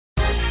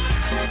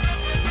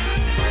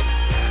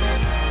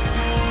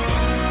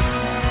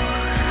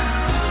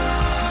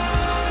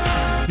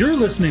You're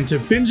listening to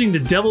Binging the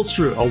Devil's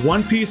Fruit, a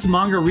One Piece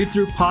manga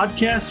read-through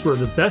podcast where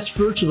the best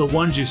fruits are the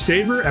ones you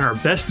savor and are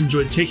best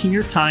enjoyed taking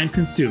your time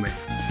consuming.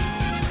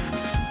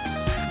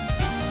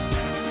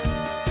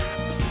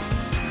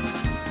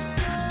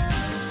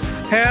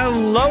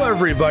 Hello,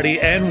 everybody,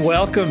 and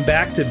welcome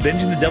back to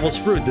Binging the Devil's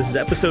Fruit. This is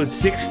episode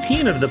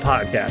 16 of the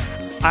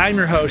podcast. I'm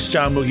your host,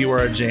 John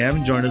Mugiwara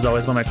Jam, joined as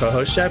always by my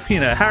co-host, Chad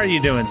Pina. How are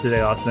you doing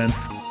today, Austen?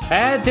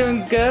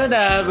 Doing good.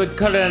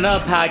 Recording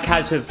another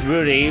podcast with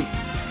Rudy.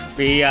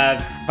 We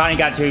finally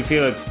got to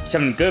feel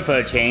something good for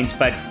a change,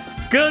 but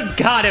good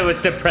God, it was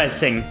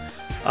depressing.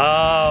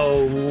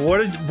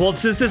 Well,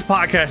 since this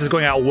podcast is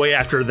going out way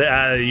after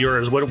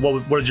yours, what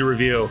did you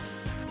review?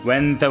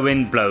 When the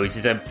Wind Blows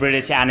is a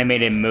British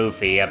animated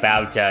movie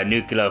about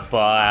nuclear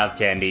fallout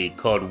and the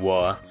Cold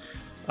War.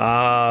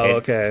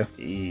 Okay.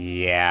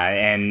 Yeah,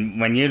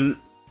 and when you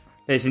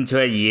listen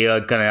to it,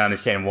 you're gonna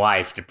understand why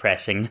it's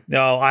depressing.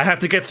 No, I have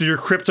to get through your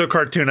crypto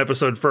cartoon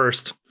episode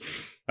first.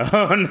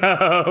 Oh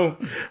no.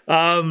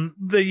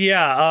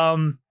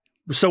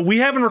 So we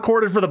haven't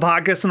recorded for the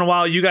podcast in a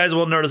while. You guys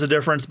will notice a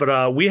difference,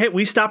 but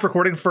we stopped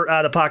recording for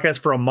the podcast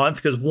for a month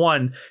because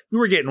one, we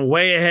were getting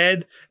way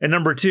ahead, and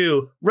number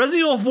two,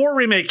 Resident Evil 4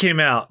 remake came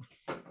out.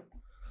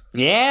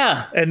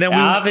 Yeah, and then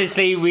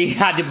obviously we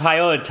had to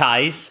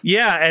prioritize.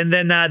 Yeah, and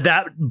then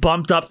that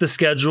bumped up the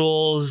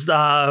schedules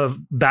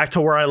back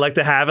to where I like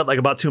to have it, like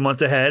about 2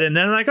 months ahead. And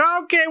then like,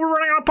 okay, we're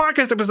running out of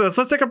podcast episodes.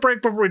 Let's take a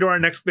break before we do our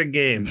next big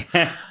game.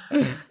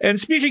 And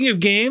speaking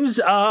of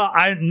games,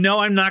 I know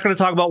I'm not going to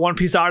talk about One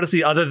Piece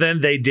Odyssey other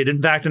than they did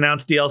in fact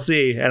announce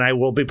DLC, and I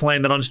will be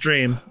playing that on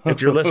stream.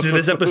 If you're listening to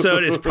this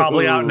episode, it's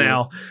probably out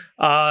now.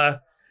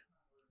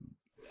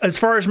 As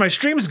far as my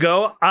streams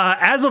go,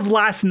 as of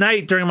last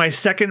night during my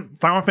second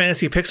Final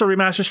Fantasy Pixel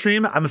Remaster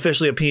stream, I'm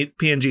officially a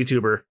PNG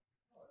tuber.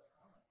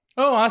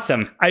 Oh,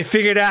 awesome. I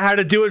figured out how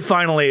to do it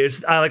finally.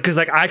 It's because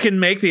I can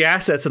make the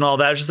assets and all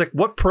that. It's just like,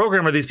 what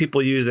program are these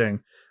people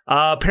using?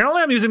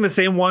 Apparently I'm using the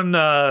same one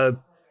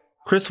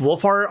Chris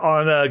Wolfhart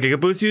on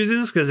Gigaboots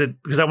uses, because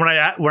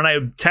when I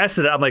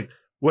tested it, I'm like,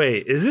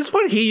 wait, is this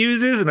what he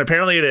uses? And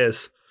apparently it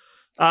is.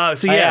 So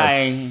yeah.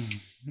 I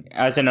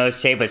also know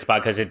Saber Spot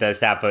because it does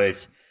that for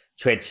his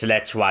Twitch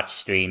Let's Watch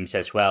streams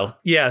as well.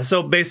 Yeah,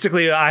 so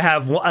basically I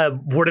have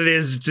what it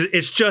is.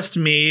 It's just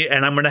me,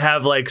 and I'm going to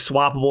have like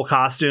swappable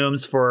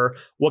costumes for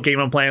what game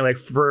I'm playing. Like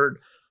for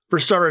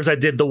starters, I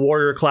did the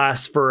warrior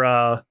class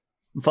for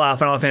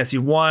Final Fantasy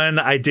 1.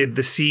 I did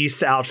the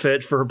Cease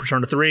outfit for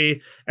Persona 3,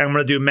 and I'm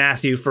going to do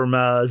Matthew from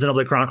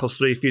Xenoblade Chronicles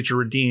 3 Future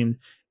Redeemed,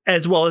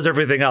 as well as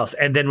everything else.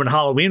 And then when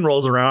Halloween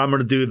rolls around, I'm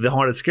going to do the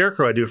Haunted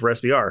Scarecrow I do for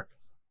SBR.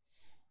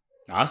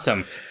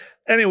 Awesome.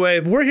 Anyway,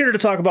 we're here to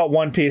talk about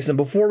One Piece, and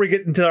before we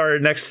get into our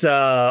next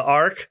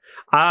arc,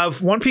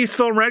 One Piece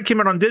Film Red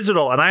came out on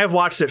digital, and I have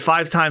watched it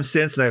 5 times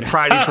since, and I've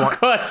cried each one. Of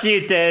course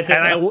you did.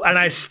 And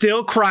I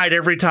still cried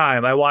every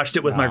time. I watched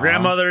it with my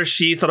grandmother.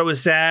 She thought it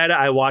was sad.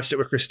 I watched it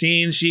with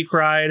Christine. She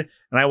cried.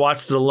 And I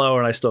watched it alone,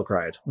 and I still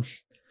cried.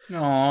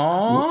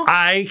 Aww.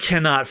 I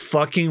cannot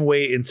fucking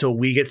wait until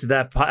we get to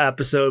that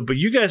episode, but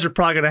you guys are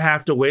probably going to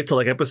have to wait till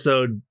like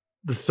episode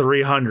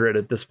 300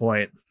 at this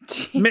point.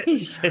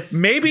 Jesus.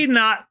 Maybe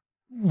not.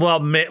 Well,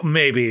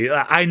 maybe.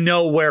 I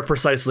know where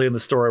precisely in the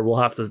story we'll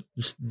have to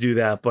do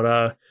that.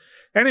 But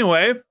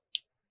anyway,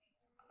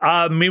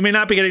 we may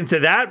not be getting to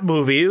that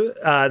movie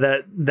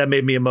that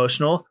made me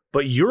emotional,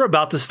 but you're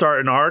about to start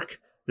an arc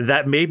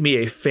that made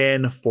me a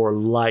fan for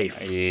life.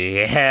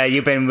 Yeah,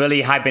 you've been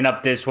really hyping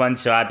up this one,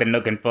 so I've been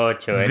looking forward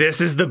to it. This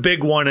is the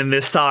big one in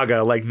this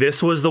saga. Like,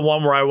 this was the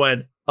one where I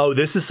went, oh,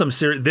 this is some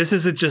serious. This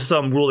isn't just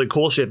some really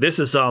cool shit. This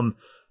is some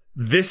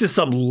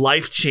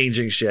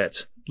life-changing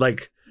shit.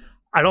 Like,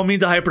 I don't mean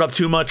to hype it up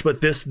too much,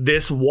 but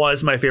this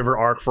was my favorite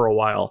arc for a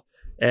while.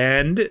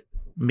 And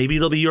maybe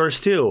it'll be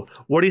yours too.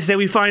 What do you say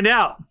we find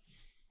out?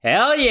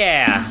 Hell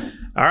yeah.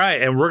 All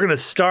right, and we're going to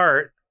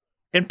start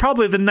in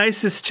probably the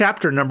nicest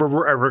chapter number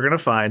we're ever going to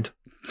find.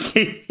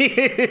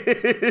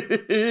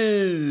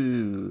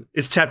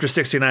 It's chapter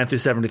 69 through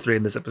 73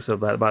 in this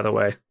episode, by the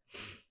way.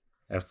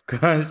 Of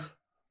course.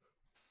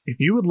 If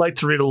you would like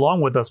to read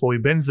along with us while we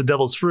binge The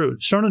Devil's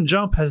Fruit, Shonen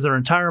Jump has their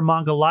entire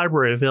manga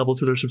library available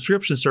through their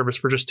subscription service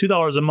for just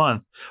 $2 a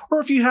month. Or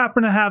if you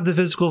happen to have the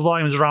physical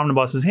volumes of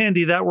omnibuses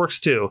handy, that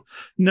works too.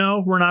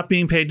 No, we're not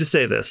being paid to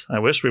say this. I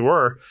wish we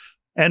were.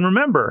 And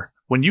remember,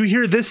 when you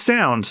hear this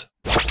sound,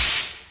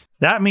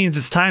 that means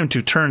it's time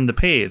to turn the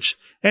page.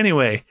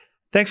 Anyway,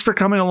 thanks for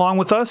coming along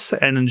with us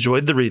and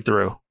enjoyed the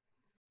read-through.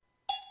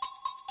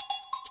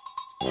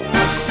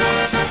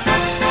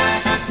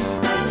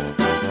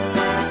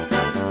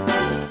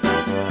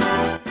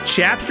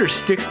 Chapter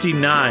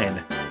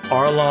 69,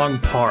 Arlong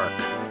Park.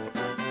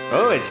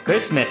 Oh, it's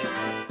Christmas.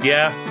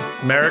 Yeah,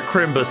 Merry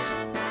Crimbus.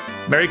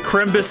 Merry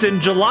Crimbus in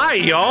July,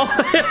 y'all.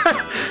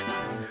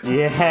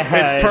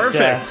 Yeah. It's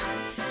perfect.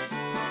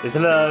 It's a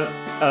little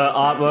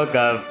artwork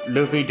of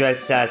Luffy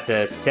dressed as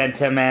a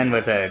Santa man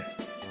with a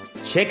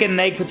chicken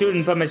leg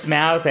protruding from his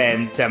mouth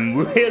and some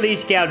really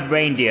scaled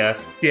reindeer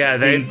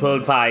being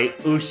pulled by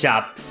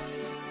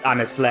Usopp's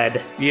on a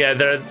sled.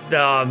 Yeah,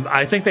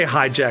 I think they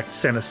hijacked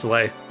Santa's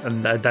sleigh,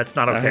 and that's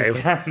not okay.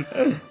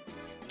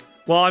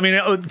 Well, I mean,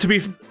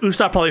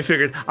 Usopp probably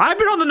figured, I've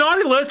been on the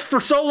naughty list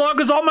for so long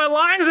because all my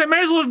lines, I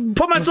may as well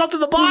put myself to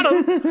the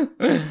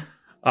bottom.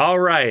 All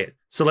right,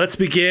 so let's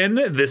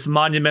begin this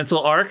monumental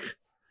arc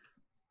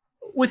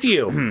with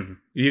you.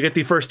 You get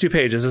the first 2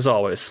 pages, as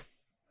always.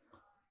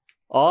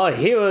 All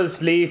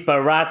heroes leave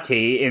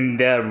Baratie in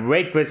their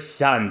wake with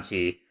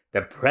Sanji,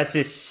 the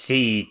precious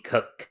sea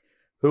cook,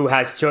 who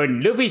has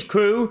joined Luffy's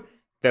crew.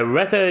 The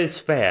weather is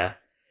fair.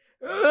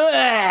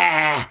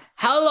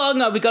 How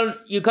long are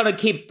you gonna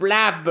keep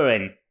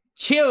blabbering?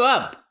 Cheer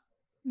up.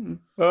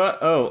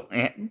 But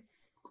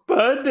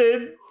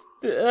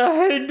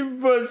it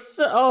was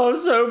all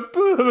so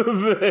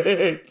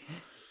perfect.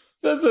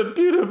 That's a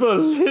beautiful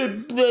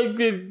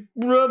lip-naked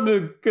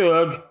rubber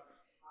cook.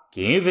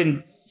 Can you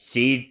even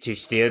see to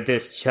steal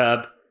this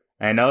chub?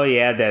 And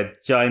they're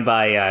joined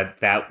by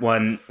that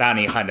one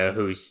bounty hunter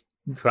who's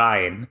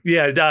crying.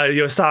 Yeah,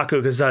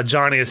 Yosaku, because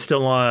Johnny is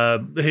still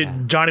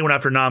on. Johnny went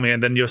after Nami,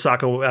 and then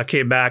Yosaku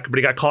came back, but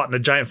he got caught in a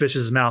giant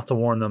fish's mouth to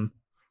warn them.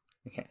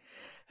 Okay.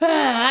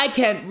 I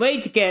can't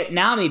wait to get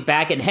Nami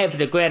back and head for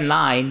the Grand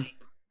Line.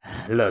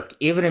 Look,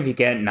 even if you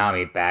get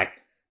Nami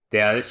back,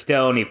 there are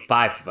still only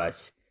 5 of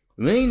us.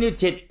 You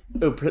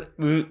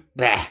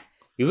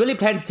really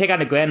plan to take on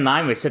the Grand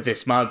Line with such a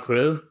small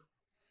crew?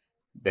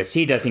 The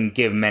sea doesn't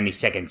give many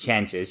second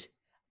chances.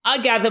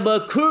 I'll gather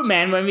more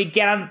crewmen when we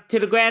get on to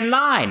the Grand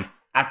Line.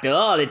 After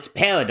all, it's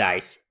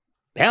paradise.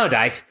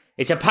 Paradise?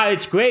 It's a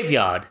pirate's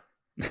graveyard.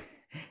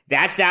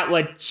 That's not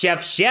what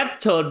Chef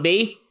told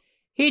me.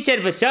 He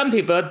said for some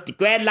people, the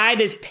Grand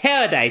Line is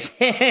paradise.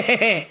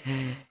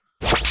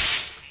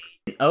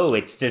 Oh,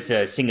 it's just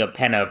a single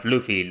pen of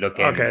Luffy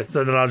looking. Okay,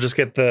 so then I'll just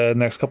get the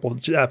next couple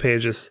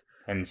pages.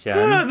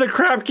 The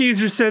crab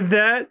geezer said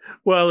that.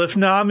 Well, if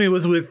Nami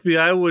was with me,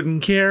 I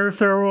wouldn't care if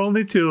there were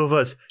only 2 of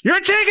us. You're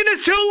taking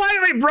this too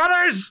lightly,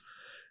 brothers!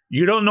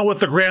 You don't know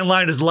what the Grand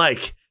Line is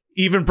like.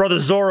 Even Brother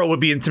Zoro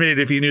would be intimidated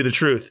if he knew the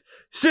truth.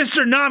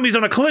 Sister Nami's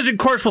on a collision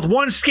course with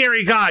one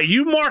scary guy.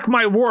 You mark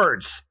my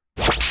words.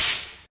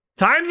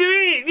 Time to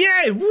eat!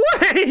 Yay!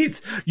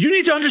 Wait! You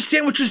need to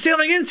understand what you're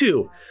sailing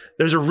into.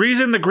 There's a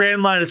reason the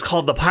Grand Line is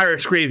called the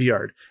Pirate's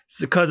Graveyard. It's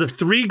because of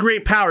 3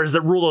 great powers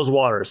that rule those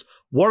waters.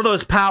 One of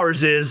those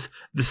powers is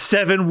the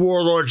 7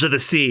 warlords of the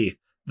sea.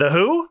 The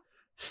who?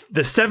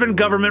 The 7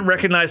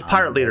 government-recognized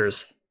pirate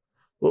leaders.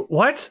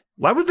 What?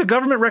 Why would the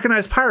government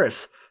recognize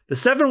pirates? The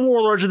 7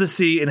 warlords of the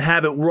sea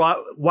inhabit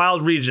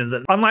wild regions,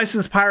 and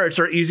unlicensed pirates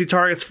are easy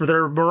targets for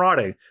their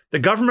marauding. The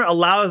government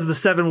allows the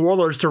 7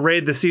 warlords to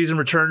raid the seas in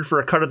return for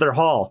a cut of their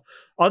haul.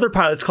 Other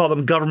pilots call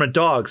them government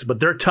dogs, but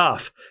they're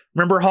tough.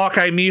 Remember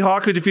Hawkeye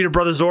Mihawk who defeated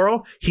Brother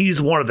Zoro?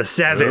 He's one of the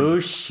 7. Oh,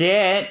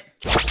 shit.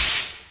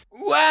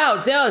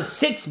 Wow, there are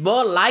 6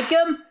 more like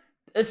him?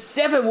 The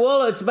 7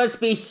 warlords must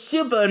be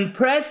super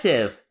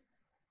impressive.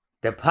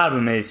 The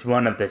problem is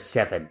one of the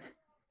 7.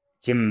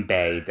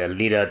 Jinbei, the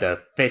leader of the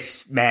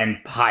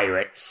Fishman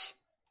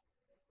Pirates.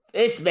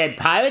 Fishman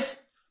Pirates?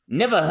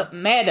 Never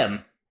met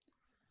him.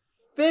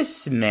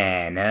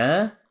 Fishman,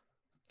 huh?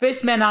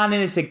 Fishman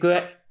Island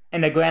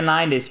and the Grand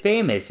Line is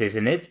famous,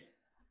 isn't it?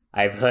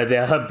 I've heard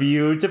there are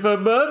beautiful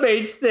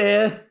mermaids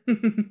there.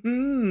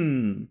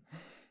 In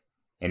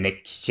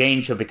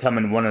exchange for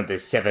becoming one of the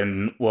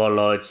 7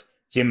 warlords,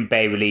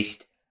 Jinbei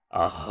released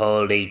a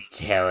holy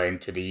terror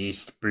into the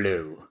East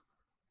Blue.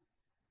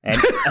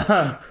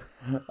 And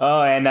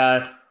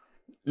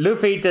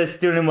Luffy just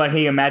doing what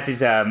he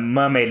imagines a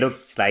mermaid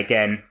looks like,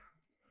 and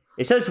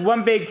it's just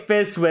one big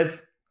fish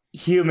with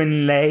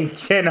human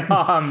legs and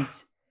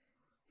arms.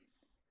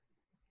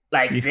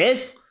 Like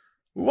this?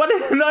 What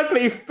an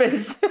ugly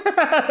fish.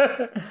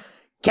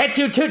 Can't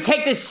you two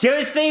take this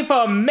seriously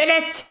for a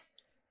minute?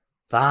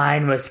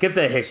 Fine, we'll skip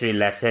the history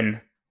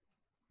lesson.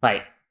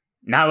 Right,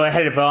 now we're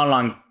headed for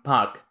Arlong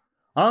Park.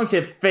 Arlong's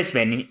a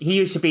fishman. He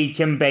used to be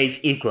Jinbei's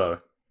equal.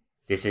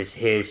 This is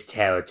his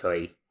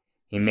territory.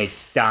 He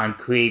makes Don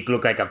Krieg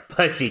look like a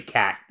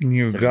pussycat.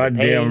 You so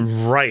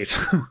goddamn right.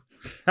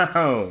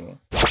 Oh.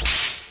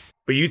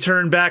 But you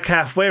turned back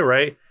halfway,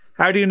 right?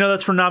 How do you know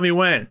that's where Nami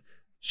went?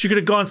 She could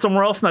have gone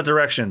somewhere else in that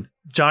direction.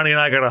 Johnny and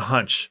I got a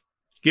hunch.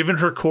 Given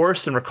her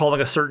course and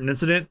recalling a certain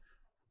incident.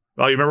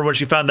 Oh, you remember when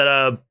she found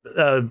that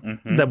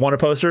that wanted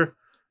poster?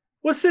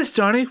 What's this,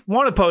 Johnny?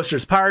 Wanted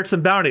posters, pirates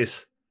and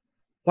bounties.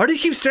 Why do you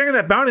keep staring at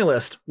that bounty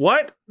list?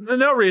 What?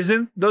 No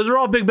reason. Those are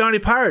all big bounty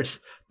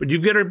pirates. But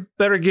you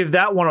better give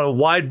that one a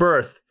wide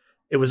berth.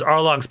 It was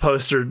Arlong's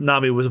poster Sister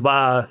Nami was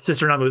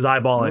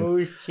eyeballing.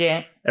 Oh,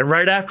 shit. And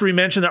right after we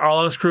mentioned that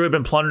Arlong's crew had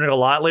been plundering a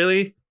lot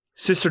lately,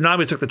 Sister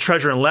Nami took the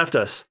treasure and left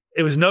us.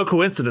 It was no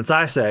coincidence,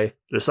 I say.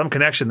 There's some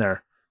connection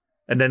there.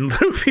 And then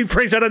Luffy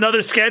brings out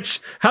another sketch.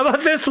 How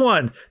about this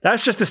one?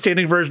 That's just a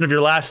standing version of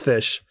your last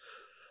fish.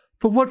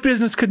 But what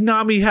business could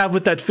Nami have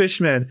with that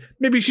fishman?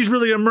 Maybe she's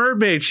really a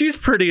mermaid. She's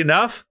pretty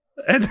enough.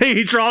 And then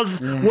he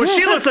draws what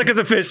she looks like as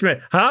a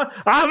fishman. Huh?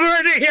 I'm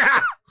ready. Yeah.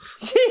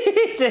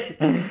 Jesus.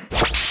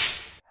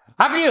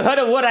 Have you heard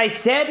of what I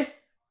said?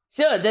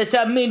 Sure, there's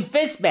a mean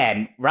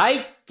fistman,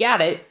 right?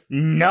 Got it.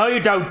 No, you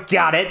don't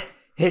got it.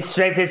 His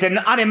strength is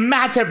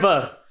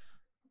unimaginable.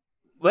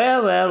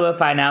 Well, we'll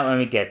find out when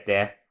we get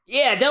there.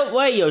 Yeah, don't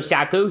worry,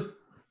 Yoshaku.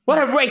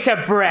 What a waste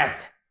of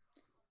breath.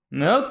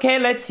 Okay,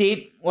 let's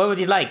eat. What would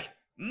you like?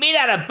 Meat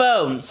out of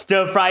bone.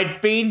 Stir-fried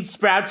bean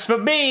sprouts for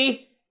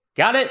me.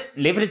 Got it.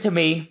 Leave it to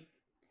me.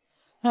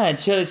 It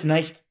sure is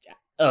nice.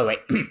 Oh, wait.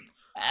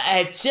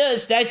 It sure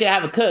is nice to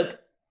have a cook.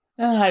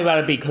 I'd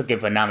rather be cooking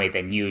for Nami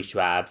than you,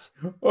 Schwabs.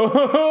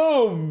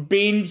 Oh,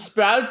 bean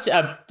sprouts,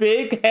 a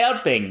big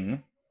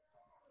helping.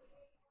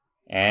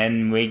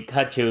 And we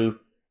cut to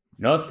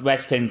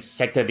northwestern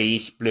sector of the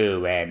East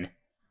Blue, and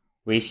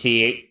we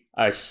see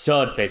a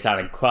swordfish on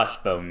a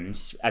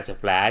crossbones as a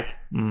flag.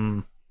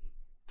 Here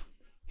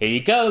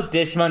you go,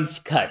 this month's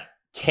cut.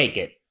 Take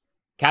it.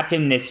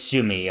 Captain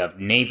Nesumi of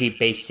Navy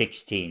Base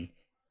 16.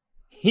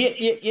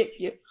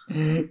 Yep.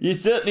 You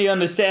certainly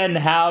understand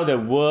how the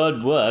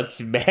world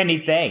works. Many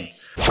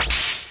thanks.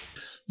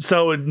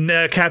 So,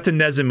 Captain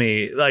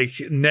Nezumi, like,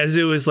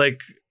 Nezu is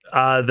like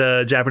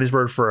the Japanese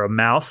word for a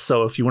mouse.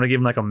 So, if you want to give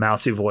him like a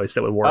mousy voice,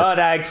 that would work. Oh,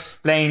 that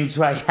explains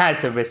why he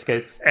has the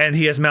whiskers. And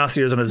he has mouse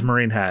ears on his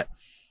marine hat.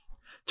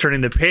 Turning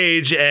the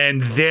page,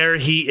 and there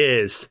he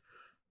is.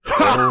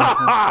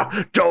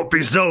 Don't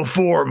be so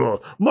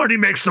formal. Money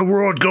makes the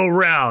world go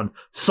round.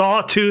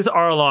 Sawtooth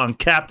Arlong,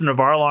 captain of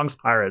Arlong's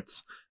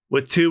pirates,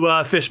 with two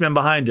fishmen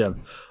behind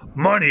him.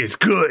 Money is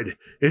good.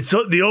 It's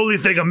the only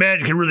thing a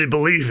man can really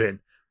believe in.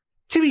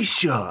 To be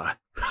sure.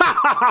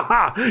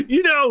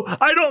 You know,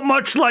 I don't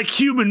much like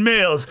human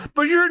males,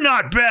 but you're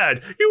not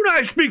bad. You and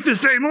I speak the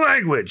same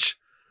language.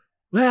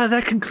 Well,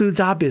 that concludes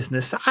our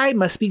business. I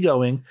must be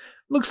going.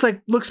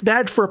 Looks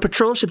bad for a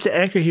patrol ship to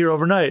anchor here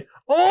overnight.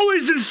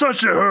 Always in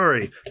such a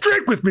hurry.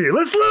 Drink with me.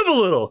 Let's live a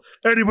little.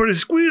 Anybody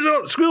squeals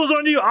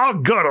on you, I'll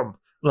gut him.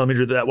 Let me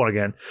do that one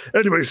again.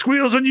 Anybody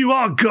squeals on you,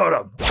 I'll gut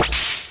him.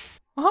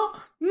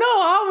 No,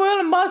 I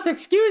really must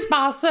excuse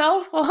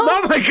myself.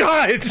 Oh my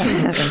God!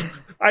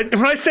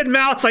 When I said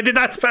mouse, I did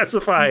not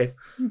specify.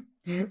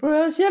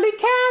 Well, silly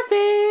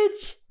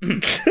cabbage.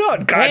 Oh,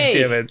 God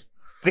damn it.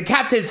 The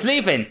captain's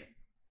leaving.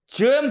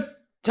 Tow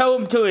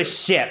him to his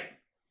ship.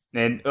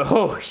 And,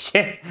 oh,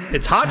 shit.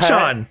 It's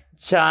Hachan.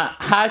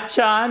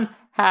 Hachan,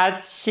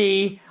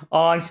 Hachi,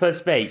 on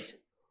space.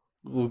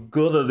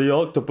 Go to the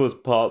octopus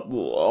part.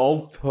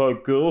 I'll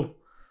take you.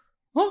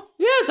 Oh,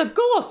 yes, of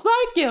course,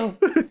 thank you.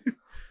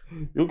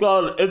 You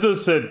got an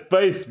innocent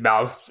face,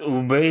 Mouse,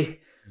 Umi.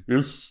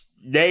 Your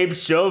name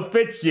sure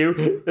fits you.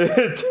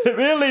 It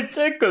really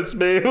tickles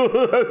me.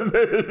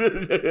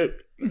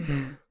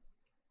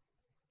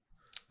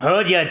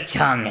 Hold your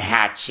tongue,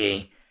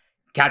 Hachi.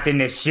 Captain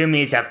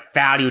Nesumi is a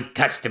valued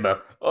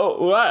customer.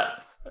 Oh,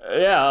 what?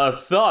 Yeah,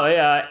 sorry.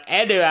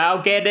 Anyway,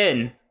 I'll get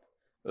in.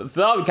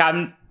 Sorry,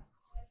 Captain.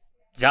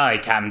 Sorry,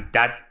 Captain.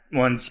 That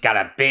one's got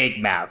a big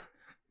mouth.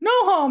 No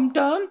harm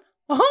done.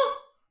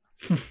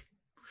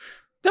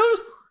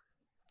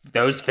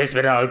 Those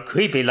fishmen are a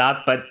creepy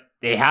lot, but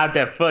they have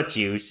their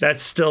virtues.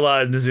 That's still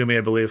Nezumi,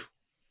 I believe.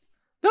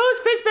 Those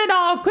fishmen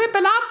are a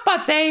creepy lot,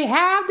 but they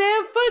have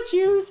their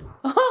virtues.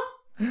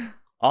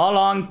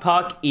 Arlong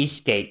Park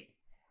East Gate.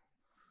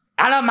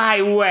 Out of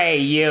my way,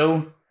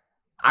 you.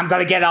 I'm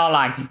gonna get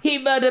Arlong. He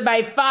murdered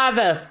my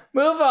father.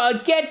 Move or I'll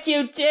get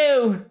you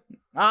too.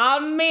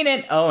 I'll mean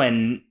it. Oh,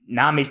 and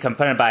Nami's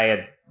confronted by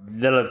a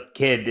little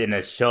kid in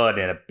a short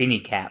and a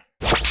beanie cap.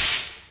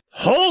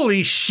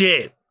 Holy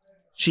shit!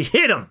 She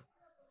hit him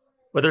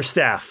with her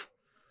staff.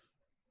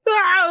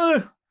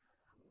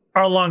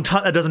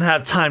 Arlong doesn't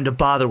have time to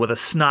bother with a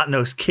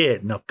snot-nosed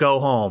kid. No, go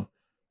home.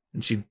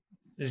 And she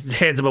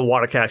hands him a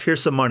water cash.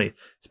 Here's some money.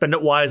 Spend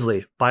it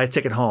wisely. Buy a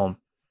ticket home.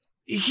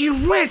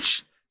 You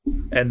witch!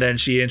 And then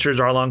she enters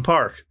Arlong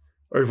Park,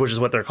 which is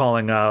what they're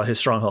calling his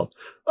stronghold.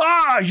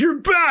 Ah, you're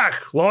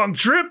back! Long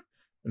trip?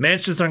 The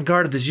mansion's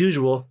unguarded as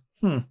usual.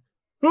 Who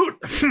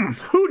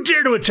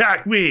dared to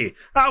attack me?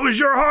 How was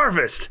your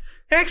harvest?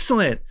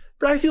 Excellent,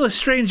 but I feel a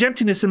strange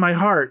emptiness in my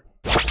heart.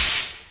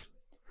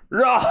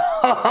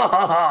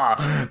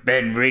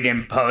 Been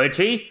reading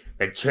poetry?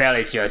 Betrayal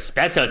is your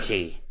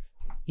specialty.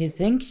 You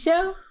think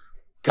so?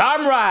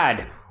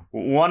 Comrade,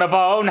 one of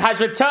our own has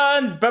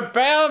returned.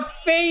 Prepare a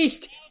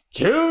feast.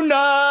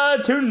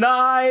 Tonight.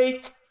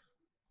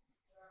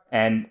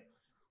 And,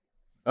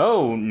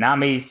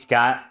 Nami's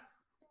got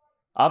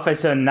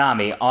Officer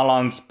Nami,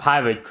 Arlong's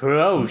pirate crew.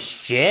 Oh,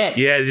 shit.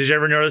 Yeah, did you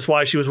ever notice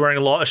why she was wearing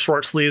a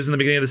short sleeves in the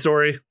beginning of the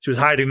story? She was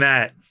hiding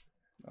that.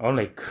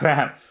 Holy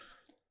crap.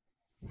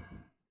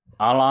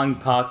 Arlong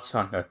Park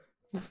Trunker.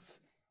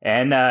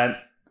 And,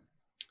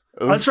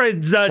 that's right,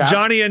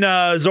 Johnny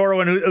and Zoro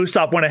and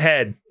Usopp went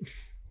ahead.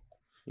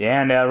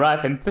 Yeah, and they're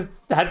arriving.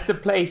 That's the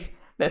place.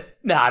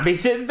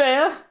 Nami's in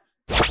there.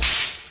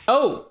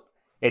 Oh,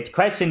 it's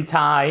question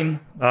time.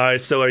 All right,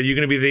 so am I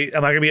going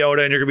to be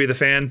Oda and you're going to be the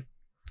fan?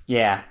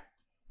 Yeah.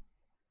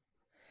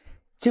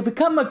 To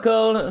become a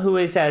girl who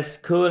is as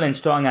cool and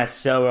strong as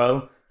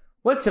Zoro,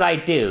 what should I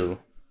do?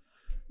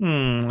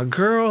 A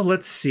girl,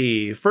 let's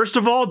see. First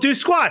of all, do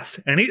squats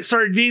and eat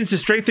sardines to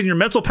strengthen your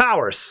mental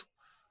powers.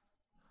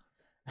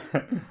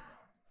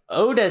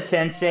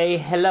 Oda-sensei,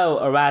 hello,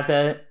 or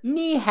rather,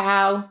 ni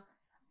hao.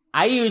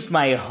 I used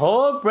my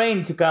whole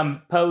brain to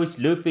compose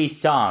Luffy's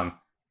song.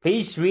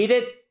 Please read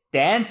it,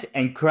 dance,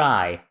 and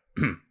cry.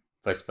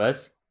 First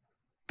verse.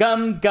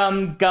 Gum,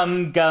 gum,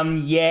 gum,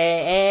 gum,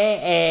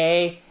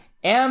 yeah.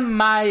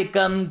 Am I a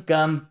gum,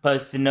 gum,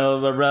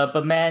 personal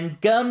rubber man?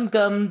 Gum,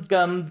 gum,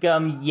 gum,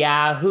 gum,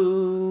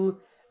 yahoo.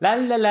 La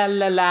la la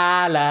la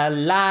la la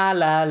la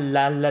la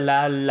la la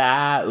la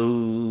la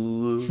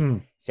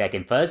ooh.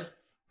 Second verse.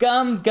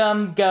 Gum,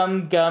 gum,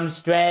 gum, gum,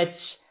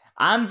 stretch.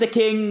 I'm the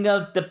king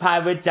of the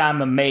pirates,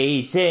 I'm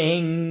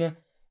amazing.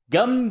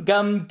 Gum,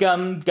 gum,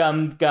 gum,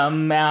 gum,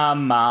 gum,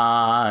 I'm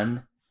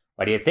on.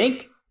 What do you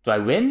think? Do I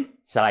win?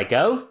 Shall I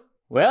go?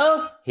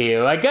 Well,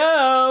 here I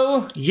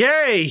go.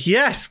 Yay,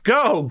 yes,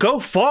 go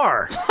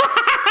far.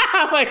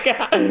 Oh my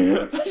god.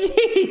 It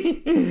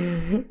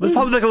was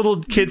probably like a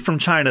little kid from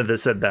China that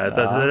said that.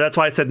 That's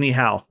why I said ni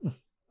hao.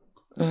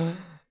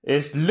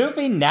 Is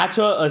Luffy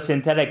natural or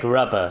synthetic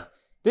rubber?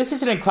 This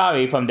is an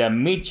inquiry from the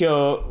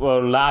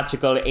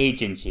Meteorological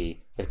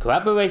Agency, with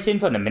collaboration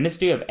from the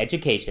Ministry of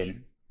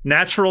Education.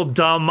 Natural,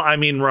 dumb, I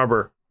mean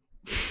rubber.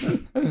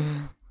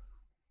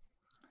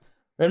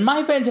 When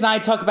my friends and I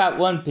talk about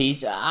One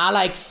Piece, I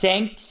like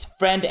Shanks,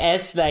 friend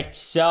S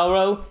likes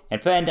Zoro,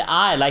 and friend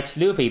I likes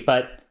Luffy,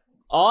 but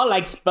all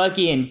likes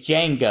Buggy and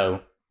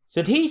Django.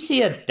 Should he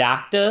see a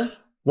doctor?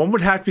 One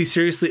would have to be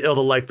seriously ill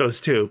to like those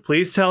two.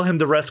 Please tell him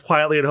to rest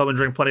quietly at home and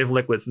drink plenty of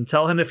liquids, and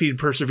tell him if he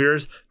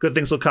perseveres, good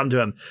things will come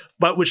to him.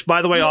 But which,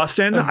 by the way,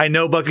 Austen, I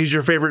know Buggy's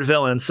your favorite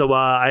villain, so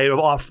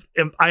I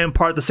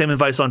impart the same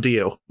advice onto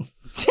you.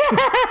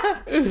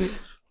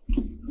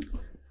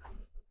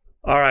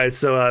 All right,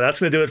 so that's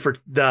going to do it for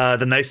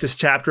the nicest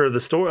chapter of the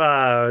story,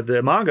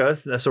 the manga.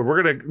 So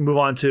we're going to move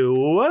on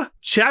to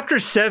Chapter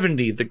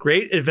 70, The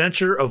Great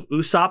Adventure of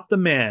Usopp the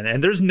Man.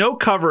 And there's no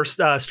cover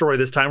story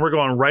this time. We're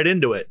going right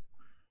into it.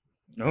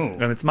 Oh.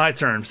 And it's my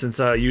turn since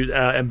you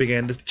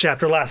began the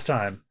chapter last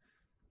time.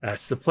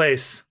 That's the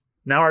place.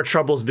 Now our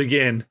troubles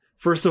begin.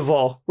 First of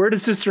all, where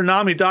does Sister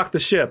Nami dock the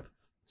ship?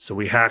 So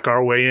we hack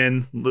our way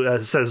in,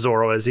 says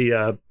Zoro as he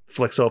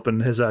flicks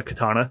open his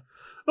katana.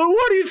 Oh,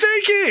 what are you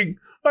thinking?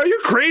 Are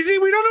you crazy?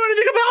 We don't know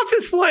anything about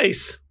this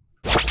place.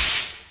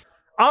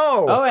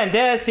 Oh, and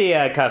there's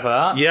the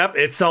cover. Yep,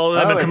 it's all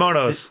of them in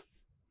kimonos.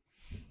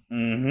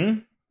 Mm-hmm.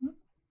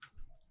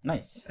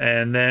 Nice.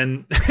 And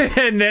then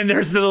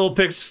there's the little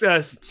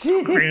picture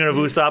screen of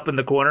Usopp in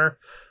the corner.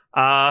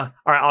 All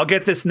right, I'll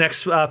get this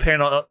next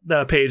panel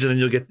page, and then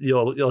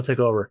you'll take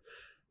over.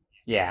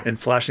 Yeah. And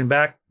flashing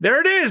back,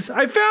 there it is.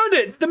 I found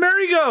it. The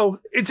merry-go.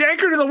 It's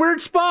anchored in a weird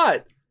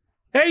spot.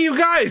 Hey, you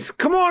guys,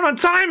 come on,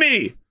 untie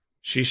me.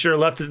 She sure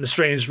left it in a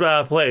strange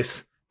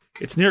place.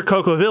 It's near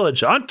Cocoa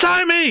Village.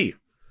 Untie me!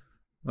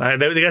 They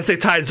gotta say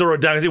tied Zoro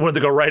down because he wanted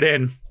to go right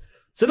in.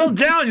 Settle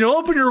down, you'll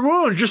open your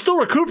wounds. You're still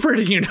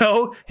recuperating, you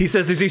know, he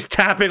says as he's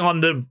tapping on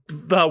the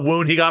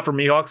wound he got from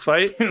Mihawk's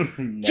fight.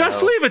 No.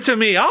 Just leave it to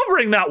me. I'll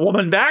bring that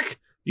woman back.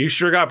 You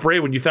sure got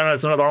brave when you found out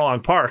it's another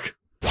Arlong Park.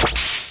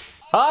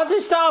 Hard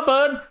to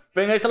starboard.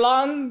 Bring us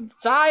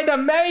alongside the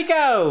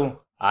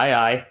merry-go. Aye,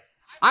 aye.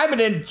 I'm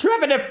an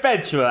intrepid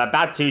adventurer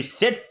about to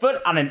set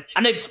foot on an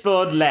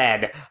unexplored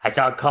land. I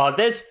shall call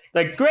this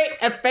the Great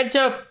Adventure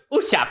of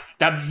Usopp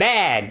the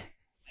Man.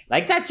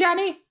 Like that,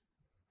 Johnny?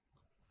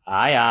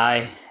 Aye,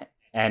 aye.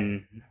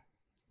 And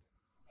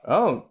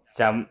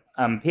some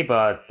people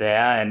out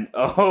there, and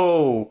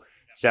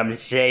some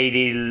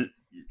shady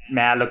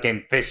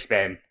mad-looking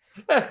fishmen.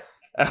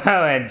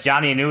 And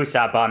Johnny and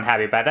Usopp aren't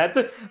happy about that.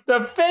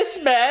 The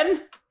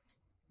fishmen!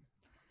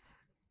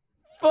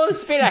 Full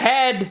speed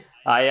ahead!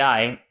 Aye,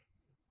 aye.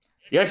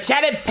 Your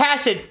shattered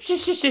passion!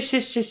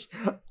 Shush.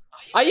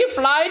 Are you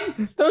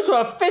blind? Those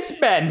were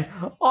fistmen!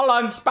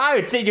 Arlong's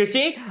pirates, did you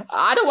see?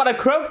 I don't want to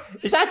croak.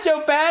 Is that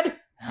so bad?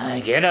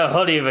 Get a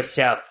hold of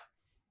yourself.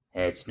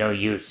 It's no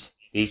use.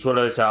 These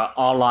waters are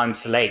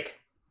Arlong's lake.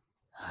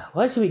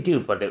 What should we do,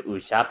 Brother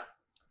Usopp?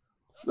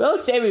 We'll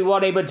say we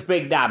weren't able to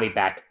bring Nami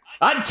back.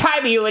 Untie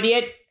me, you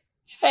idiot!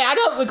 Hey, I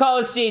don't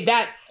recall seeing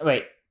that...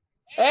 Wait.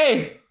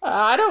 Hey,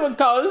 I don't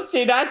recall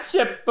seeing that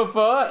ship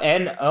before.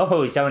 And,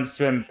 someone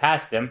swam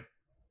past him.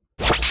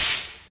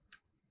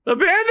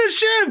 Abandon the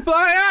ship!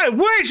 Aye,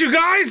 wait, you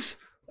guys!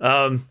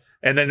 And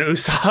then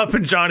Usopp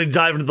and Johnny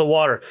dive into the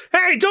water.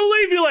 Hey, don't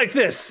leave me like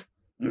this!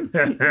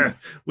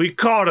 We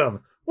caught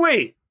him.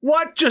 Wait,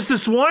 what? Just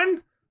this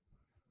one?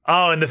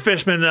 Oh, and the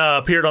fisherman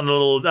appeared on the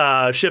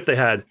little ship they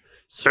had.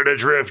 Set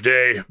adrift,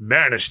 eh?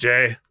 Banished,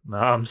 eh?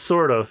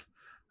 Sort of.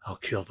 I'll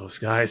kill those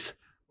guys.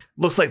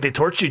 Looks like they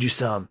tortured you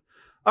some.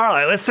 All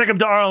right, let's take him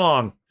to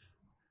Arlong.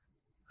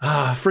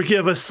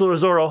 Forgive us,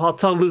 Zoro. I'll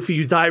tell Luffy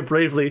you died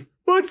bravely.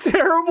 What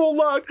terrible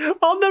luck.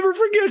 I'll never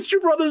forget you,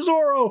 Brother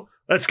Zoro.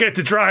 Let's get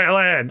to dry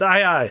land.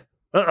 Aye.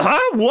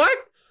 What?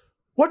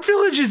 What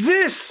village is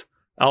this?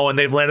 Oh, and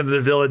they've landed in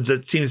the village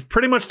that seems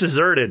pretty much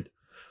deserted.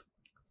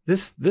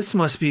 This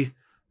must be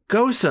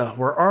Gosa,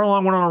 where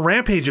Arlong went on a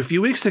rampage a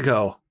few weeks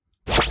ago.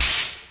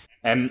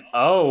 And,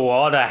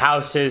 all the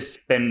houses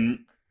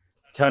been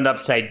turned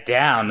upside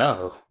down.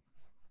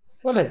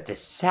 What a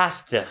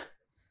disaster.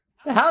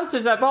 The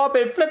houses have all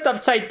been flipped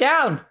upside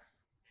down.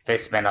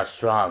 Fistmen are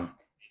strong.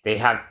 They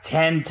have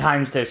 10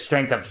 times the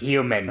strength of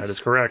humans. That is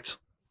correct.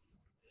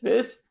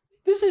 This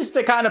is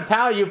the kind of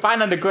power you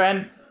find on the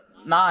Grand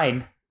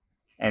Line.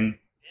 And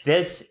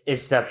this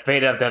is the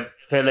fate of the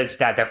village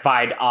that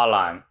defied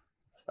Arlong.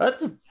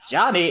 But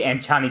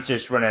Johnny's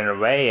just running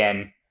away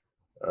and...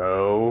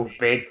 Oh,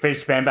 big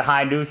fishman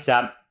behind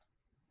Usopp.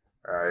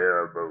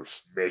 I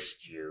almost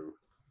missed you.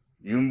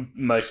 You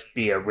must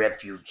be a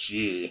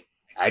refugee.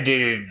 I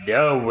didn't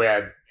know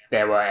where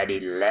there were any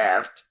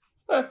left.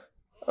 Wait!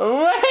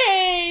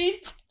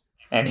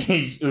 And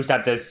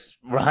Usopp just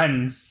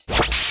runs.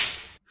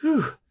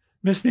 Whew,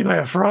 missed me by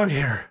a frog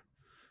here.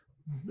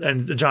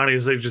 And Johnny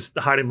is like just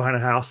hiding behind a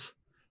house.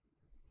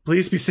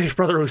 Please be safe,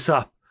 Brother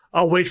Usopp.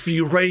 I'll wait for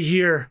you right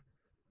here.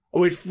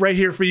 I'll wait right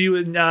here for you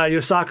and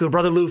Yosaku,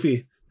 Brother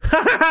Luffy.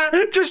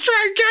 Just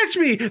try and catch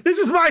me. This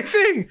is my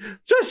thing.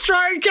 Just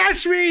try and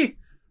catch me.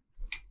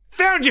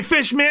 Found you,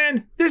 fish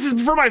man. This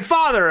is for my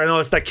father. I know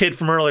it's that kid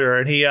from earlier,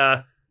 and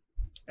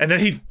then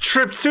he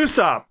tripped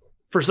Usopp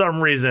for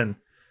some reason.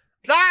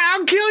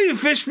 I'll kill you,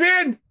 fish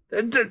man.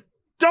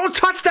 Don't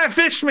touch that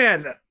fish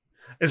man.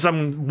 And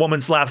some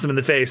woman slaps him in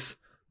the face.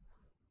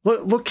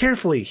 Look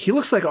carefully. He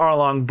looks like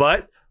Arlong,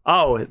 but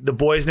the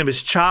boy's name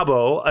is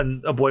Chabo,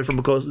 a boy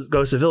from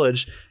Gosa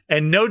Village,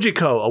 and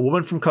Nojiko, a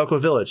woman from Cocoa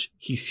Village.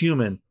 He's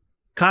human.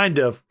 Kind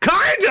of.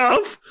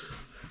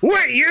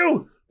 Wait,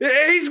 you.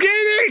 He's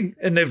gaining!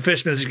 And the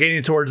fishman's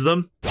gaining towards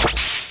them.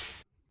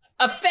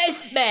 A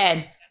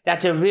fishman!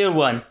 That's a real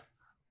one.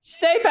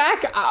 Stay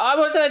back! I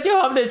want to let you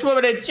harm this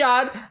woman and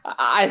John.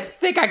 I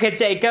think I can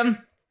take him.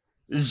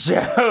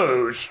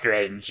 So,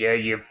 stranger,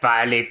 you've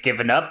finally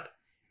given up?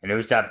 And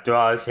Usopp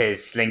draws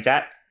his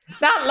slingshot.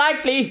 Not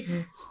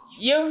likely.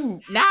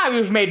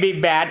 You've made me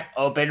bad.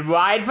 Open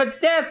wide for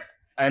death.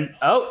 And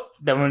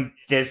the one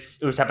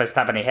just Usopp is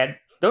tapping his head.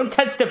 Don't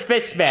touch the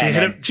fishman. She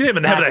hit him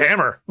in the head with a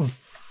hammer.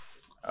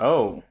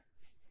 Oh.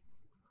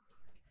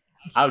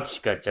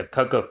 Outskirts of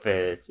Cocoa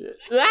Village.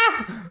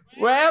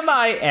 Where am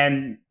I?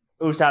 And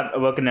Usopp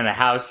working in a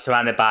house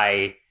surrounded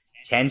by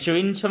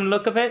tangerines from the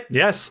look of it?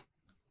 Yes.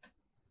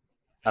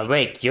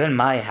 Awake, you're in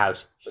my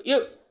house.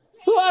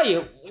 Who are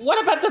you?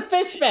 What about the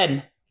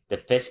fishman? The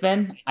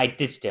fishman? I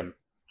ditched him.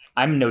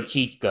 I'm no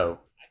Chico.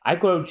 I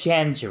grow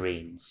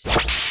tangerines.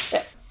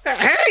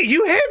 Hey,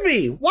 you hit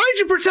me! Why'd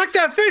you protect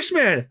that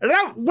fishman?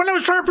 When I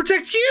was trying to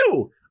protect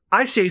you!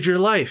 I saved your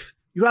life.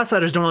 You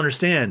outsiders don't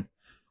understand.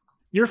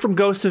 You're from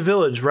Ghost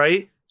Village,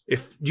 right?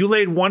 If you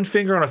laid one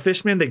finger on a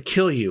fishman, they'd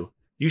kill you.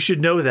 You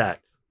should know that.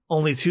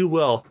 Only too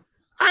well.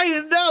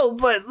 I know,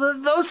 but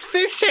those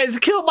fish heads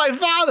killed my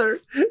father.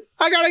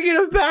 I gotta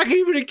get him back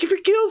even if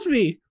it kills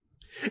me.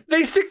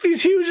 They sick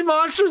these huge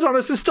monsters on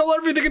us and stole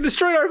everything and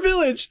destroyed our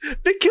village.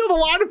 They killed a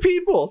lot of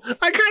people.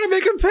 I gotta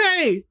make them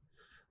pay.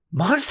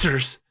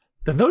 Monsters?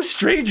 Then those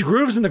strange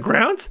grooves in the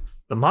ground?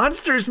 The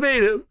monsters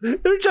made them.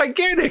 They're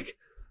gigantic.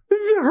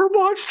 They're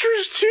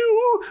monsters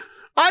too.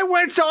 I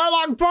went to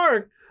Arlong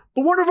Park,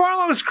 but one of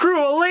Arlong's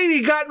crew, a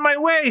lady, got in my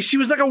way. She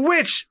was like a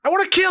witch. I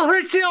want to kill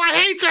her too. I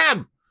hate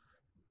them.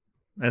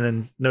 And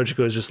then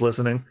Nojiko is just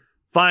listening.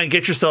 Fine,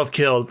 get yourself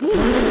killed.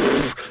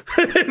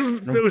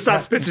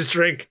 Usopp spits his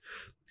drink.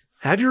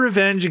 Have your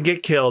revenge and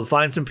get killed.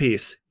 Find some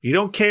peace. You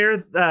don't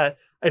care.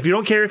 If you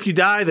don't care if you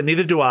die, then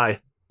neither do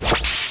I.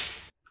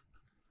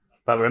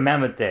 But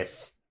remember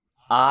this.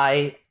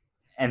 I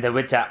and the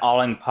witch at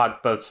Arlong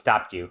Park both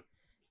stopped you.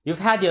 You've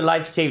had your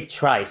life saved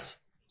twice,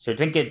 so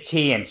drink your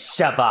tea and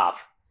shove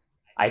off.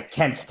 I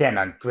can't stand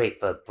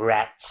ungrateful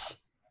brats.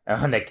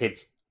 And the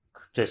kid's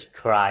just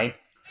crying.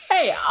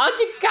 Hey, aren't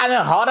you kind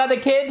of hard on the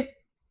kid?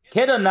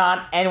 Kid or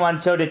not, anyone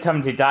so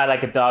determined to die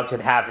like a dog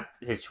should have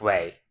his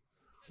way.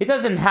 He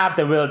doesn't have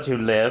the will to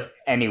live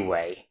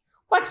anyway.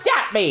 What's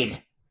that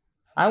mean?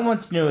 I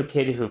once knew a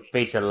kid who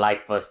faced a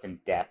life worse than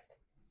death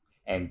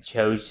and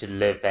chose to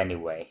live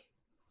anyway.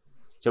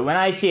 So when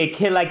I see a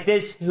kid like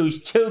this who's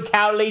too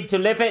cowardly to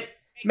live it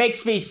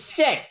makes me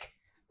sick.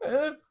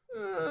 What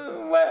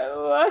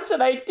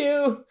should I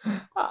do?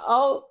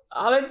 I'll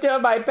endure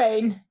my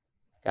pain.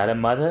 Got a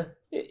mother?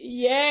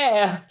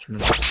 Yeah.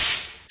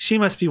 She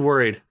must be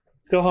worried.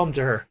 Go home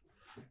to her.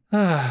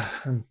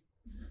 And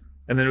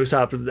then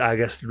Usopp, I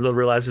guess,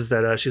 realizes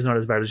that she's not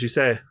as bad as you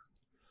say.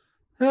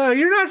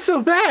 You're not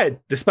so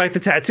bad, despite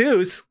the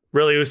tattoos.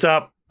 Really,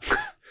 Usopp?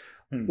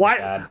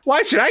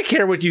 Why should I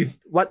care what you...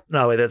 What?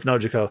 No, wait, that's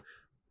Nojiko.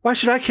 Why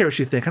should I care what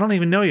you think? I don't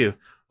even know you.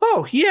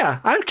 Oh,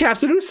 yeah, I'm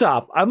Captain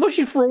Usopp. I'm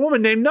looking for a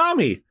woman named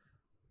Nami.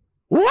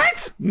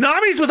 What?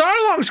 Nami's with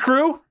Arlong's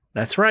crew?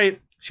 That's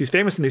right. She's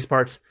famous in these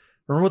parts.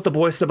 Remember what the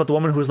boy said about the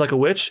woman who was like a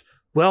witch?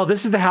 Well,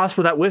 this is the house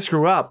where that witch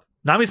grew up.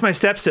 Nami's my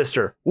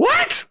stepsister.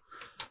 What?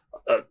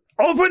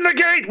 Open the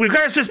gate! We've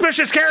got a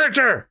suspicious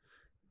character!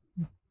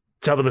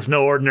 Tell them it's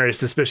no ordinary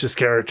suspicious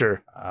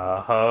character.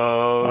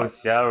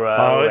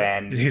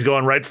 And he's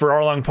going right for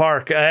Arlong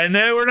Park. And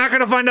we're not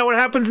going to find out what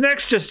happens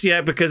next just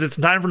yet because it's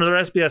time for another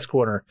SBS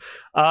corner.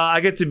 I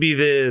get to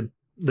be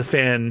the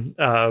fan,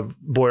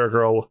 boy or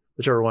girl,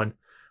 whichever one.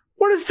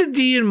 What does the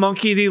D in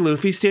Monkey D.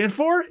 Luffy stand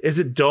for? Is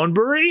it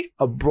donburi,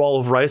 a bowl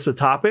of rice with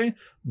topping?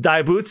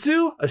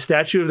 Daibutsu, a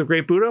statue of the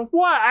Great Buddha?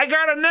 What? I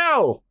gotta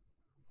know!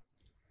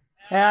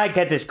 Yeah, I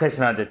get this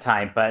question all the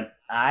time, but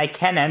I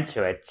can't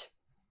answer it.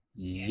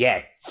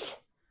 Yet.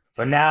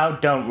 For now,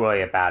 don't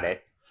worry about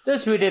it.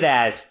 Just read it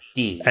as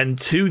D. And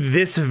to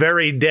this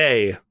very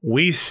day,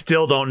 we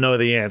still don't know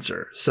the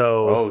answer.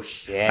 So, oh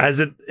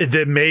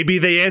shit! Maybe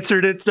they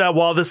answered it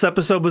while this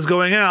episode was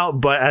going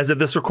out, but as of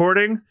this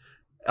recording,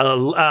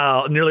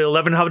 nearly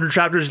 1,100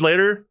 chapters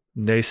later,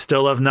 they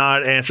still have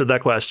not answered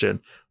that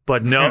question.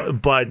 But no,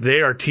 but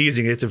they are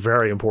teasing. It's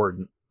very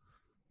important.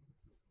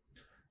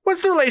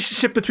 What's the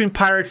relationship between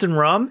pirates and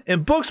rum?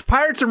 In books,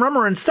 pirates and rum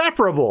are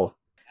inseparable.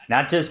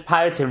 Not just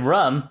pirates and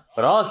rum,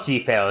 but all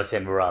seafarers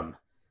and rum.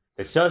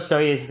 The short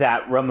story is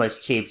that rum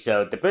was cheap,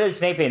 so the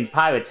British Navy in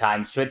pirate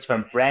times switched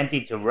from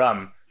brandy to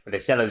rum for the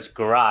sailors'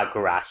 grog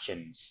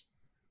rations,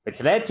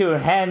 which led to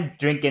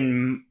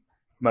hand-drinking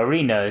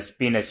mariners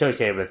being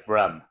associated with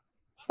rum.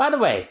 By the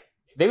way,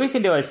 the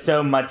reason there was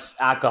so much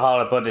alcohol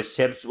aboard the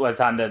ships was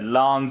on the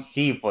long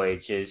sea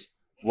voyages,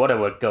 water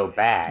would go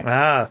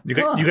bad. You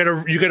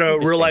got a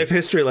real-life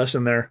history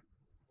lesson there.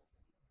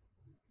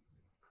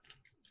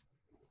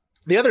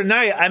 The other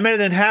night, I met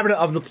an inhabitant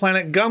of the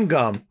planet Gum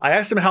Gum. I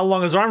asked him how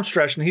long his arm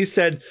stretched, and he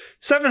said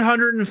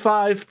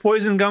 705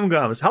 poison Gum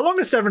Gums. How long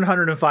is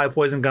 705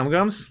 poison Gum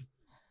Gums?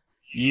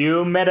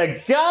 You met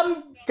a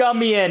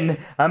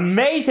Gum-Gummian.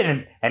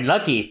 Amazing. And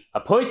lucky, a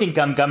poison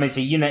Gum Gum is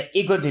a unit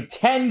equal to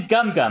 10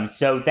 Gum Gums,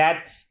 so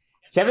that's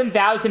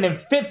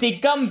 7,050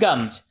 Gum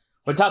Gums.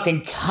 We're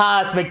talking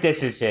cosmic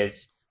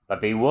distances.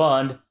 But be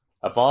warned,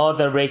 of all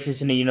the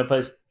races in the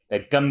universe, the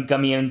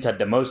Gum-Gummians are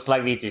the most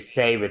likely to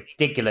say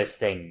ridiculous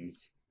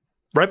things.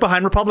 Right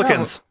behind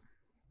Republicans.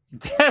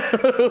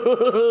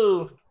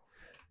 Oh.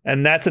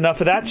 And that's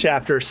enough of that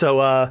chapter. So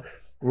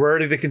we're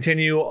ready to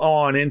continue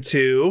on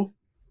into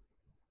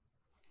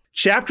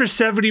Chapter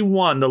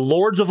 71, The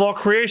Lords of All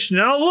Creation.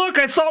 Oh, look,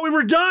 I thought we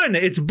were done.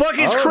 It's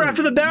Bucky's Craft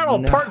of the Battle,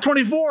 no. Part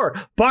 24.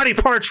 Body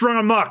parts run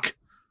amok.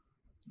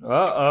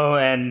 Uh-oh,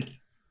 and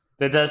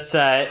they're just...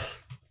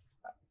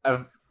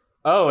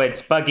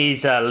 it's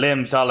Buggy's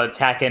limbs all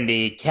attacking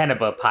the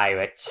cannibal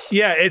pirates.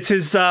 Yeah, it's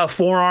his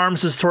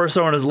forearms, his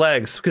torso, and his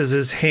legs, because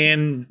his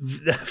hand,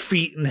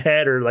 feet, and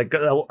head are like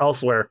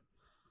elsewhere.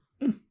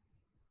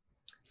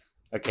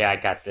 Okay, I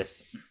got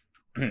this.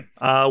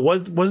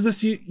 Was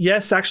this you?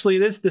 Yes, actually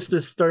it is. This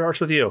starts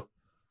with you.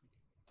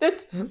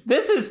 This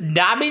is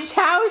Nami's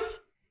house?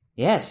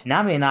 Yes,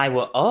 Nami and I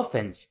were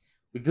orphans.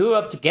 We grew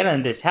up together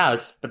in this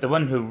house, but the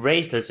one who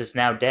raised us is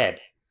now dead.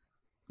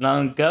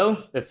 Long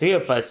ago, the three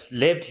of us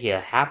lived here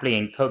happily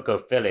in Cocoa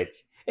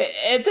Village.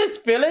 In this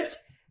village?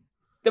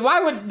 Then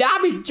why would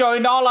Nami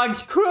join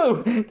Arlong's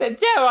crew?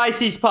 Terrorize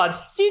these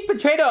parts. She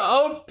betrayed her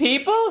own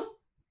people?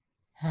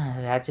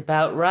 That's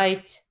about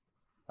right.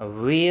 A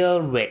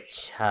real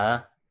witch,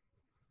 huh?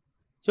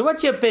 So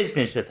what's your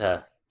business with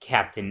her,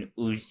 Captain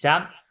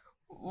Usopp?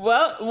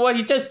 Well, what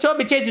you just told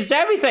me changes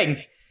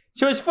everything.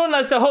 She was fooling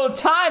us the whole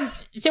time.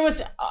 She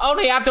was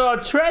only after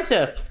our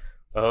treasure.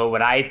 Oh,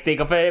 when I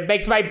think of it, it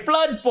makes my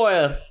blood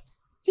boil.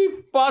 She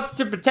fought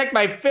to protect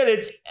my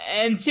village,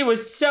 and she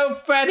was so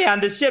friendly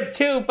on the ship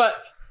too, but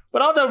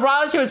all the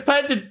while she was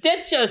planning to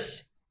ditch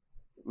us.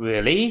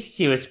 Really?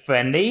 She was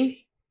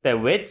friendly? The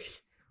witch?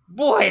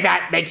 Boy,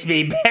 that makes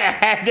me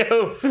mad.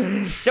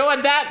 So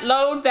on that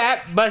low,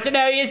 that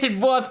mercenary isn't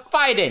worth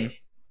fighting.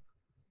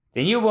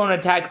 Then you won't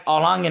attack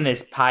Arlong and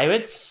his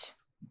pirates?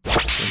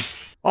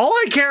 All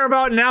I care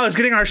about now is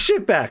getting our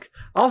ship back.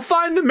 I'll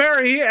find the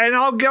Mary, and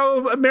I'll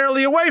go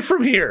merrily away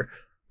from here.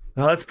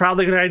 Well, that's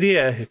probably a good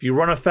idea. If you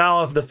run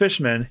afoul of the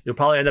fishermen, you'll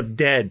probably end up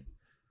dead.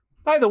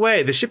 By the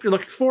way, the ship you're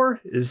looking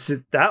for, is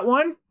it that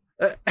one?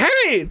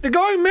 Hey, the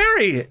Going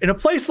Mary! In a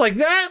place like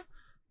that?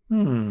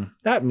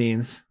 That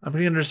means I'm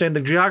going to understand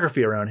the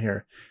geography around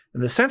here.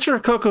 And the center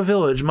of Cocoa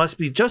Village must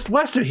be just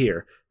west of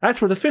here. That's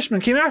where the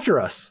fishermen came after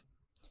us.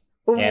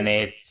 And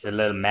it's a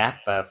little map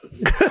of...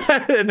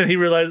 And then he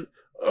realized,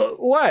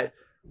 what?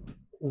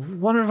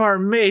 One of our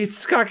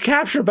mates got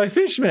captured by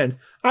fishmen.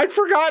 I'd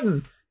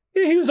forgotten.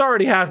 He was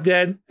already half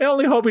dead. I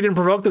only hope he didn't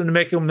provoke them to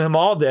make them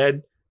all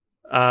dead.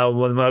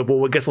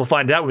 Well, I guess we'll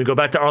find out when we go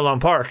back to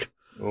Arlong Park.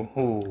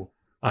 Ooh.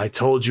 I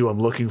told you I'm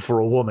looking for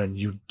a woman,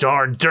 you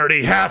darn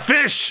dirty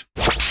half-fish!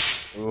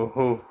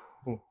 Ooh.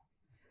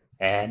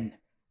 And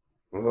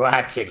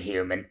watch it,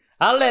 human.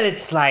 I'll let it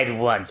slide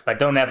once, but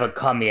don't ever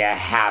call me a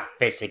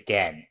half-fish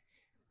again.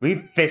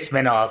 We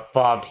fishmen are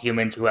evolved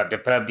humans who have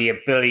developed the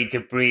ability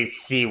to breathe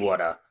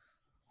seawater.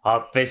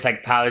 Our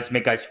fish-like powers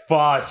make us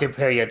far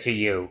superior to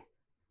you.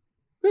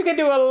 We can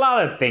do a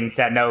lot of things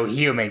that no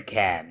human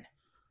can.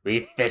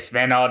 We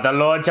fishmen are the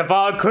lords of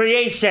all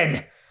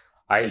creation.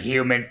 A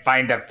human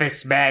find the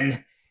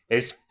fishman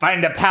is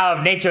finding the power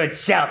of nature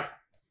itself.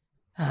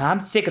 I'm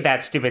sick of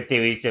that stupid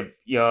theories of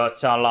yours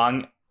so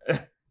long.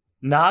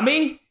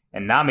 Nami?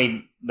 And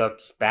Nami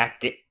looks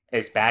back,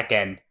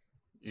 and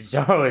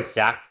Zoro is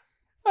shocked.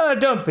 Oh,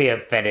 don't be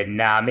offended,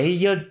 Nami.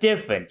 You're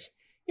different.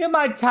 You're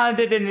my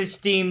talented and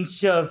esteemed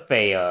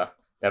surveyor,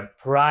 the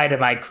pride of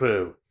my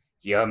crew.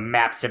 Your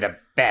maps are the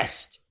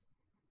best.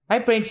 My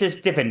brain's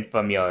just different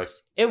from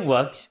yours. It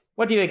works.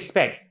 What do you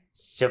expect?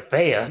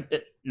 Surveyor?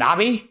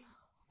 Nami?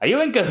 Are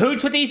you in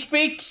cahoots with these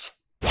freaks?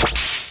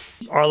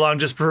 Arlong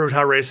just proved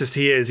how racist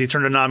he is. He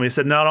turned to Nami and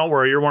said, "No, don't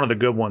worry, you're one of the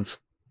good ones."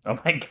 Oh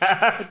my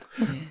god.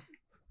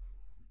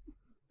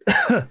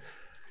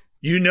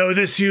 You know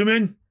this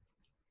human?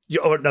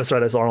 No,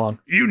 sorry, that's Arlong.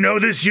 You know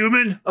this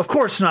human? Of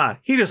course not.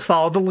 He just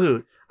followed the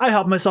loot. I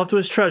helped myself to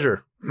his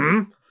treasure.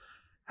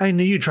 I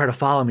knew you'd try to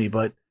follow me,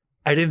 but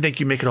I didn't think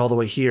you'd make it all the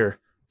way here.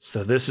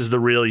 So this is the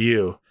real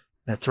you.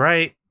 That's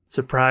right.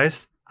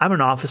 Surprised? I'm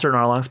an officer in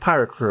Arlong's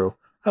pirate crew.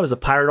 I was a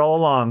pirate all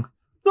along.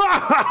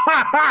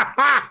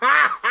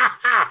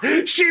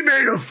 She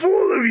made a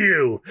fool of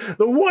you.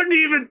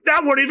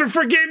 That one even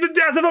forgave the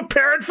death of a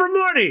parent for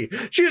money.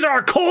 She's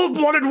our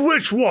cold-blooded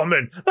witch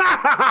woman.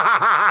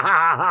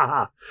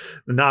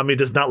 Nami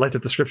does not like the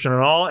description at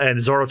all,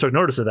 and Zoro took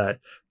notice of that.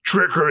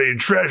 Trickery and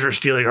treasure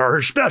stealing are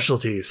her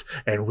specialties,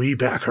 and we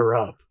back her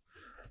up.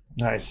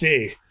 I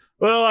see.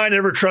 Well, I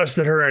never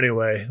trusted her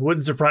anyway.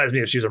 Wouldn't surprise me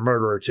if she's a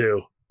murderer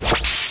too.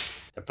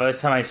 The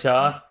first time I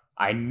saw her,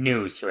 I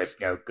knew she was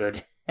no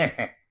good.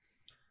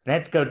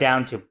 Let's get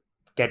down to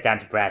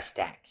brass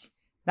tacks.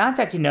 Not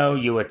that you know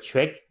you were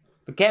tricked,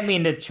 but get me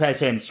into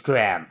treasure and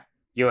scram.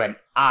 You're an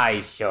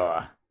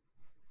eyesore.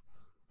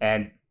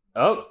 And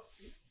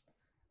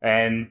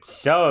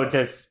so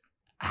just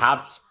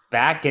hops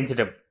backwards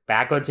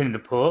into the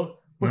pool.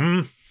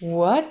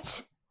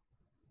 What?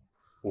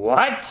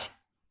 What?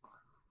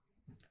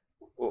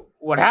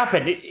 What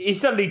happened? He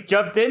suddenly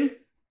jumped in?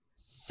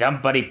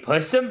 Somebody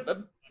pushed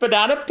him?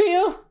 Banana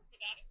peel?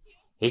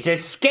 He's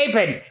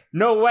escaping!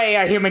 No way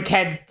a human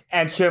can't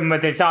answer him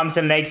with his arms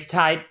and legs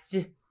tied.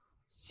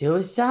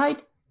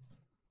 Suicide?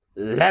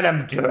 Let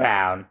him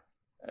drown.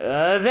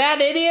 That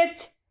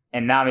idiot?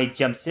 And Nami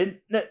jumps in.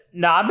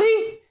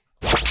 Nami?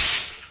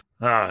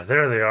 Ah,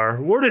 there they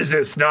are. What is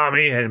this,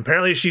 Nami? And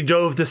apparently she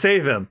dove to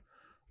save him.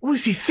 What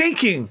was he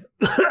thinking?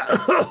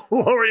 What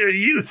were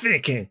you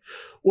thinking?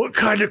 What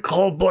kind of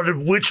cold-blooded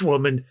witch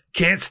woman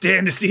can't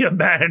stand to see a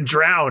man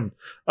drown?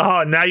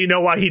 Oh, now you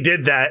know why he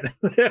did that.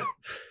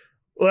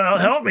 Well,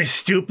 help me,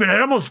 stupid. I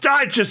almost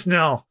died just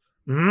now.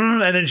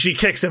 And then she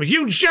kicks him.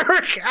 You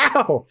jerk!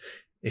 Ow!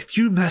 If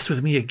you mess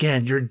with me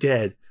again, you're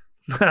dead.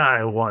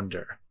 I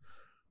wonder.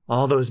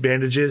 All those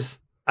bandages,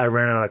 I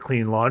ran out of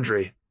clean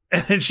laundry.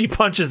 And then she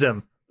punches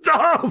him.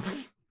 Oh!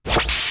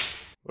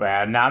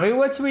 Well, Nami,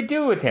 what should we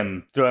do with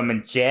him? Throw him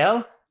in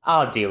jail?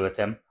 I'll deal with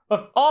him.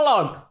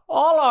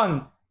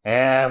 Arlong!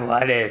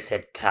 What is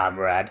it,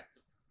 comrade?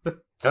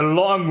 The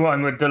long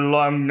one with the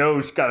long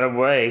nose got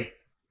away.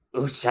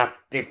 Usopp,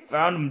 they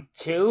found him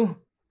too?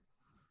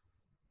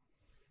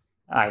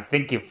 I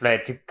think he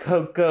fled to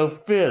Cocoa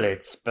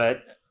Village,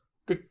 but...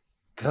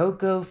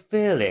 Cocoa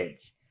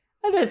Village?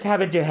 I just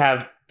happen to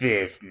have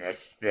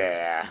business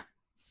there.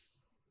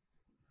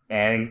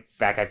 And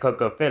back at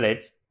Cocoa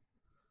Village...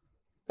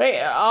 Hey,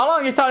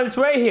 Arlong is on his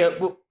way here.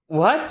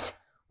 What?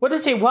 What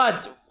does he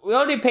want? We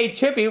already paid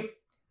tribute.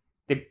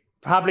 They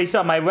probably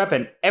saw my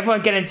weapon.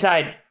 Everyone get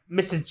inside.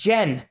 Mr.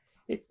 Jen.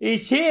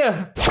 He's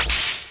here.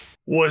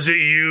 Was it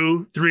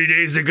you 3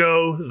 days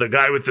ago? The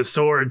guy with the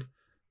sword?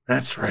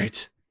 That's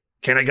right.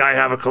 Can a guy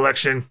have a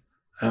collection?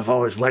 I've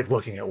always liked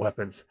looking at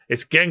weapons.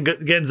 It's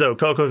Genzo,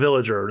 Cocoa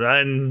Villager.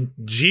 And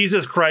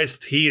Jesus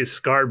Christ, he is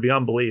scarred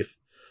beyond belief.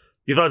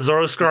 You thought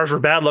Zoro's scars were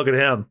bad? Look at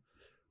him.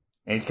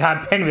 And he's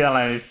got a pinwheel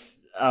on his...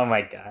 Oh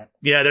my god.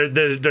 Yeah,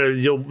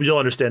 you'll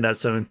understand that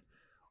soon.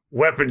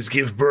 Weapons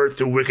give birth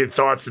to wicked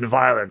thoughts and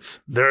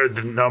violence. They're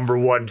the number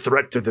one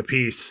threat to the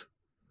peace.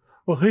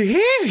 Well,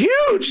 he's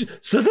huge,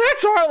 so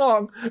that's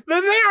Arlong. Then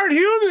they aren't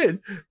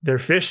human. They're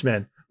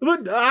fishmen.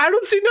 But I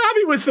don't see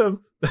Nami with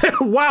them.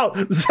 Wow,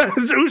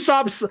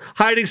 Usopp's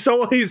hiding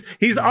so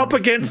he's up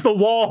against the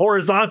wall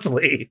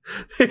horizontally.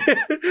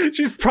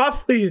 she's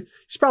probably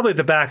at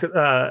the back with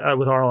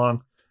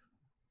Arlong.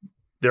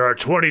 There are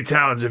 20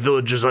 towns and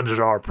villages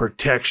under our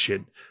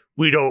protection.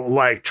 We don't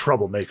like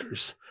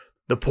troublemakers.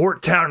 The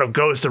port town of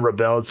Ghost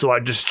rebelled, so I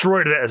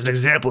destroyed it as an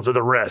example to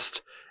the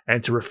rest.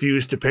 And to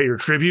refuse to pay your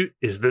tribute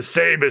is the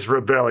same as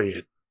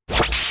rebellion.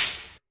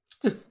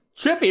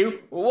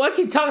 Tribute? What's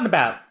he talking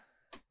about?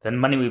 The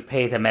money we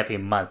pay them every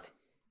month.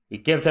 We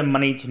give them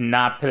money to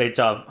not pillage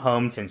our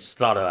homes and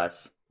slaughter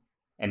us.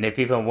 And if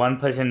even one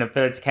person in the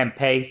village can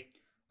pay,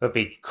 we'll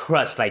be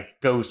crushed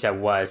like Gosa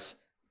was.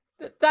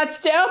 That's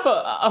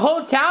terrible. A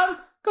whole town?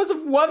 Because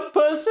of one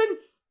person?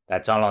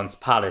 That's Arlong's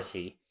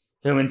policy.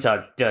 Humans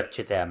are dirt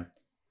to them.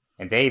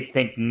 And they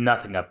think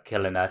nothing of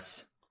killing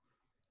us.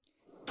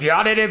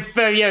 Got it,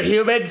 inferior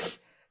humans?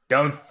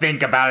 Don't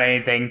think about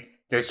anything.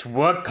 Just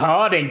work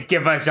hard and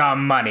give us our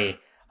money.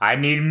 I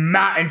need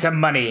mountains of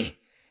money.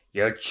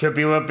 Your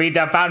tribute will be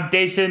the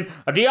foundation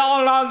of the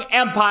Arlong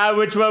Empire,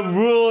 which will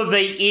rule the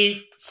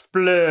East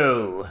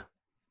Blue.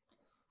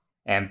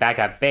 And back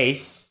at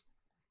base,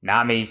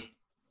 Nami's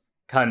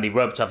cutting the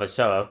ropes off of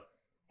Zoro.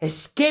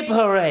 Escape,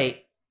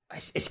 hooray!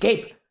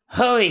 Escape!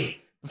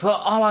 Hurry! before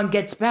Arlong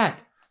gets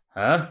back.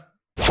 Huh?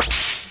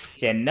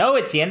 And no,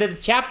 it's the end of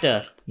the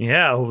chapter.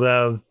 Yeah,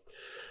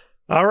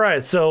 all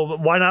right, so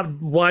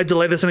why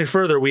delay this any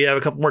further? We have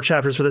a couple more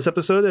chapters for this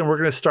episode, and we're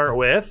going to start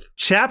with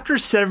Chapter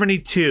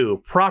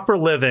 72, Proper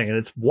Living. And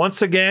it's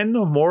once again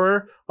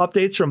more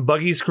updates from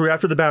Buggy's crew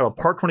after the battle.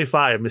 Part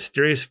 25,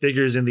 Mysterious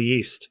Figures in the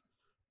East.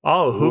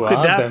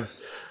 Oh,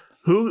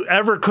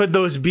 whoever could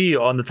those be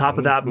on the top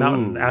of that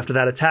mountain after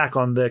that attack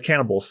on the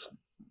cannibals?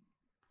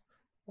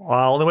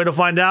 Only way to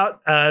find out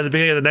at the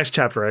beginning of the next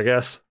chapter, I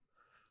guess.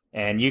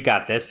 And you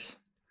got this.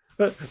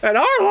 An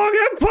Arlong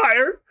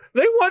Empire?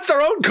 They want their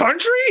own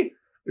country?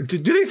 Do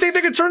they think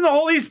they could turn the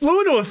whole East Blue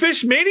into a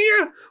fish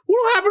mania?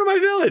 What'll happen to my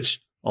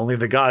village? Only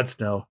the gods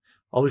know.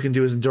 All we can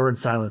do is endure in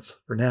silence,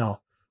 for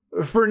now.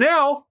 For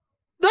now?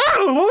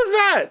 Oh, what was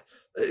that?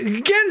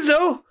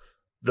 Genzo?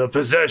 The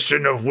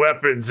possession of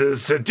weapons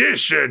is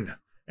sedition.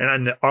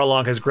 And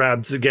Arlong has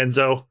grabbed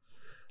Genzo.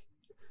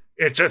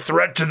 It's a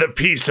threat to the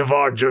peace of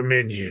our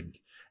dominion.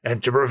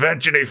 And to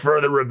prevent any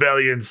further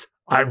rebellions,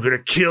 I'm going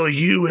to kill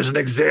you as an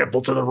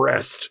example to the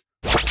rest.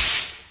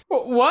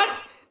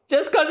 What?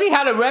 Just because he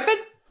had a weapon?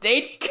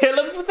 They'd kill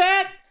him for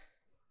that?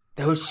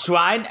 Those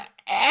swine.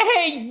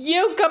 Hey,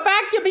 you come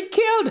back, you'll be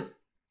killed.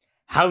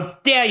 How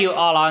dare you,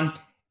 Arlong?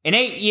 In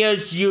 8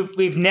 years,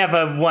 we've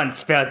never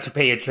once failed to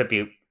pay a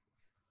tribute.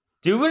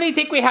 Do you really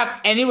think we have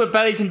any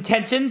rebellious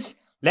intentions?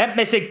 Let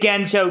Mr.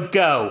 Genzo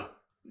go.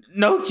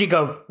 No,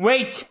 Chico,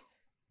 wait.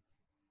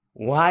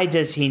 Why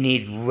does he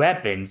need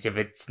weapons if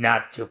it's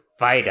not to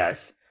fight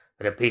us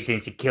for the peace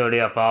and security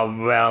of our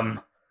realm?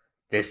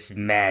 This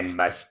man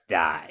must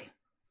die.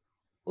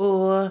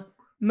 Or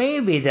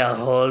maybe the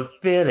whole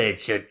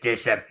village should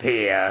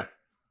disappear.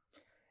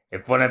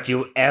 If one of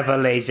you ever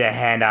lays a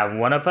hand on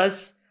one of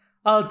us,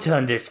 I'll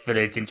turn this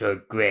village into a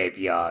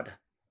graveyard.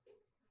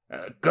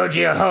 Go to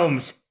your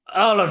homes,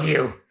 all of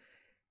you.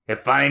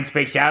 If Fanning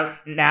speaks out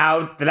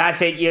now, the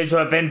last 8 years will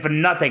have been for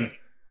nothing.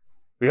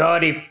 We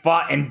already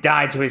fought and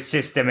died to his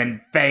system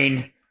in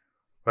vain.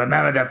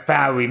 Remember the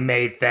vow we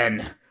made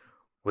then.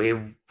 We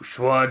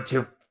swore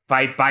to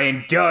fight by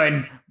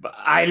enduring, but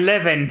I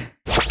live in.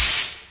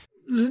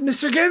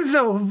 Mr.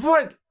 Genzo,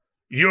 what?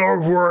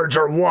 Your words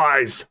are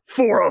wise.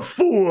 For a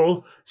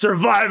fool,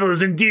 survival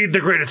is indeed the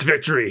greatest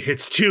victory.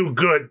 It's too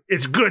good.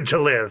 It's good to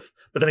live.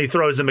 But then he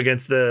throws him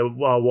against the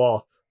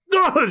wall.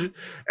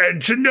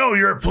 And to know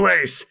your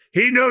place,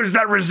 he knows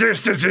that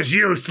resistance is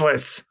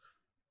useless.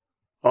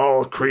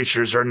 All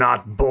creatures are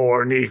not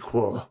born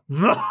equal.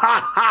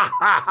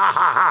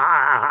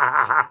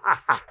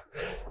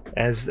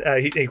 As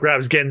he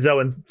grabs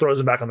Genzo and throws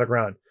him back on the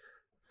ground.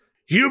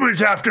 Humans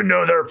have to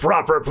know their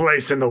proper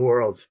place in the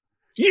world.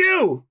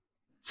 You!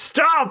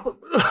 Stop!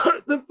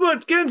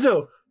 But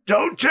Genzo,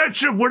 don't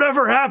touch him,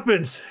 whatever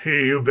happens.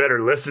 You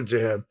better listen to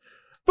him.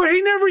 But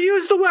he never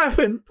used the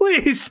weapon.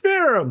 Please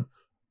spare him.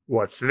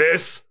 What's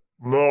this?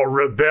 More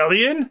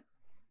rebellion?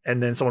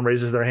 And then someone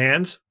raises their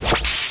hand.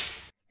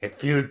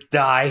 If you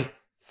die,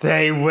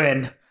 they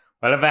win.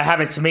 Whatever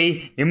happens to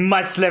me, you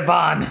must live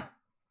on.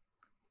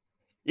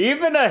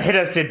 Even a hit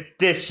of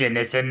sedition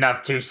is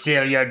enough to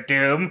seal your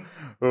doom.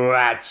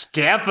 Watch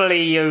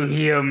carefully, you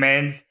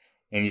humans.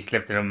 And he's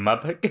lifting him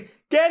up.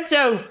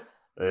 Genzo,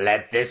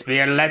 let this be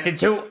a lesson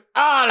to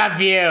all of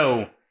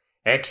you.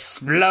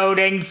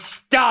 Exploding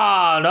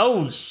star.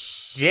 Oh,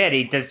 shit,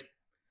 he just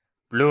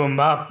blew him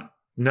up.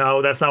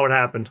 No, that's not what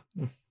happened.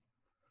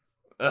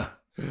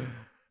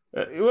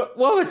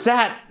 What was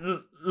that,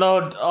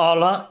 Lord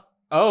Arla?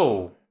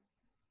 Oh,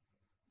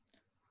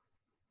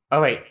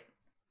 wait.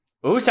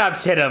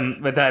 Usopp's hit him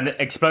with an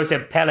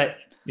explosive pellet.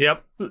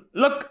 Yep.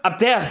 Look, up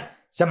there.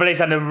 Somebody's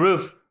on the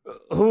roof.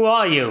 Who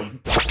are you?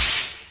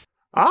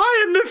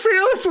 I am the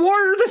fearless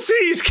warrior of the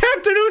seas,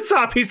 Captain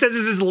Usopp, he says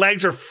as his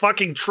legs are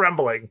fucking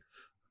trembling.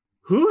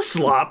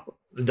 Usopp?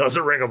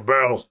 Doesn't ring a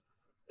bell.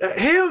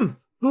 Him.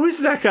 Who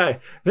is that guy?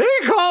 They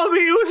call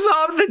me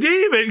Usopp the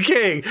Demon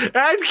King,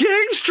 and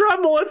kings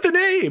tremble at the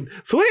name.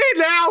 Flee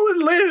now and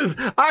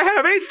live. I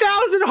have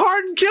 8,000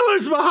 hardened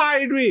killers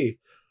behind me.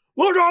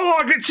 Lord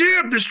Arlong, it's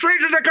him, the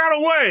stranger that got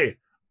away.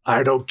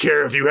 I don't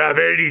care if you have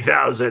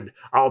 80,000.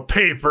 I'll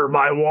paper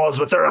my walls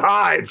with their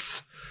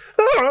hides.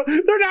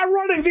 They're not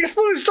running. The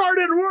exploding star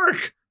didn't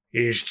work.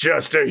 He's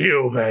just a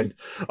human.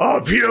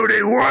 A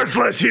puny,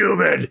 worthless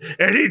human.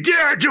 And he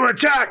dared to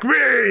attack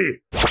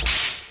me.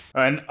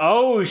 And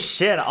oh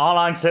shit,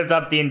 Arlong slipped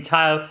up the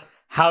entire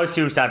house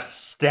Usopp's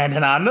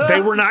standing on.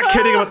 They were not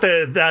kidding about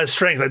the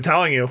strength, I'm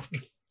telling you.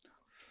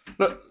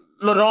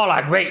 Lord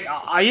Arlong, wait,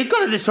 are you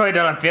going to destroy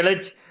the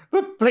village?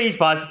 Please,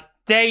 boss,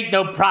 there ain't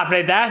no profit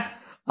in that.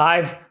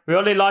 We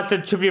only lost a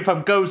tribute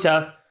from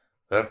Goza.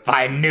 We'll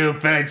find new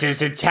villages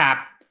to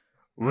tap.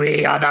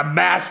 We are the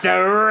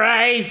master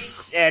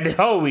race! And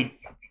he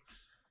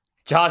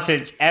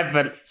tosses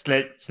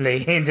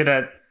effortlessly into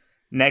the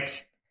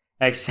next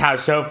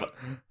house over.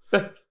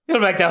 He'll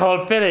make the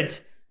whole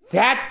village.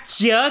 That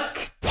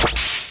jerk!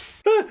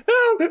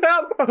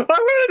 Help! I'm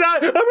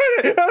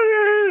gonna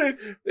die!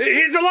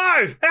 He's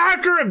alive!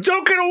 After him!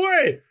 Don't get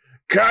away!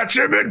 Catch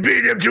him and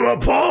beat him to a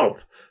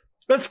pulp!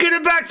 Let's get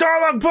it back to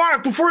Arlong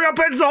Park before he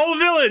upends the whole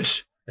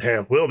village.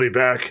 Hey, we'll be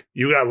back.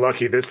 You got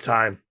lucky this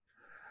time.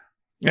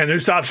 And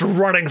Usopp's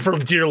running for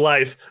dear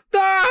life.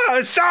 Ah,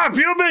 stop,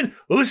 human!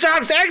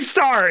 Usopp's egg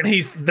star! And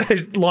he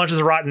launches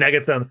a rotten egg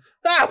at them.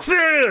 Ah,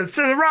 it's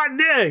a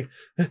rotten egg!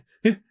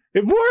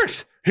 It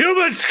works!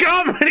 Human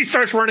scum! And he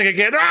starts running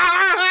again.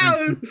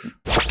 Ah!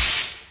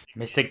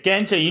 Mr.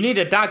 Genzo, you need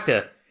a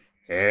doctor.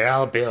 Yeah,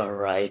 I'll be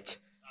alright.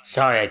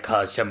 Sorry I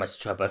caused so much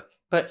trouble.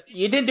 But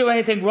you didn't do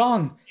anything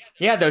wrong.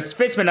 Yeah, those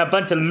fishmen are a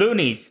bunch of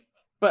loonies.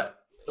 But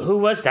who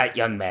was that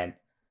young man?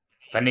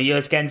 Friend of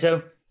yours,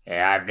 Genzo?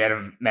 Yeah, I've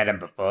never met him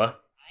before.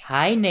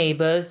 Hi,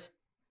 neighbors.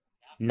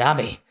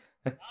 Nami.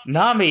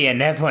 Nami,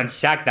 and everyone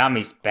shocked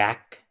Nami's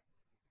back.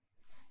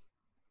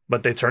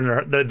 But they turn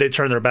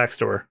their backs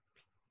to her.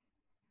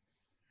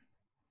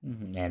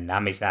 And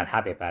Nami's not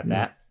happy about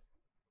that.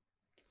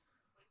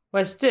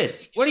 What's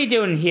this? What are you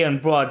doing here in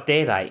broad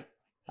daylight?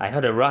 I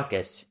heard a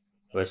ruckus.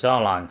 It was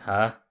Arlong,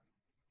 huh?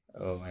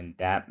 Oh, and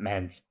that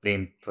man's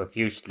bleeding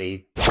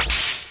profusely.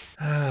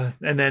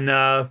 And then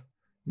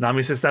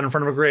Nami sits down in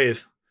front of a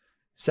grave.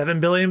 7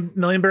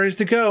 million berries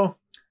to go.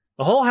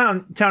 The whole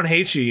town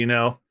hates you, you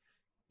know.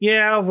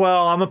 Yeah,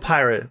 well, I'm a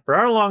pirate, but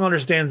Arlong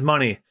understands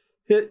money.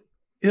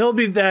 He'll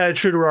be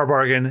true to our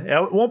bargain.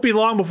 It won't be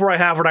long before I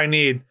have what I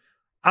need.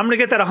 I'm gonna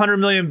get that 100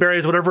 million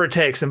berries, whatever it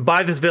takes, and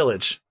buy this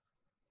village.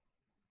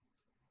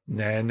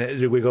 And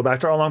we go back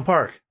to Arlong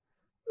Park.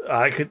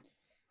 I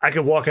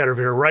could walk out of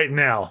here right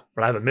now,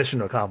 but I have a mission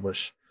to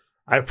accomplish.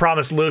 I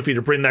promised Luffy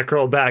to bring that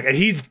girl back, and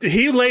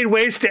he laid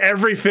waste to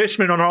every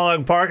fishman on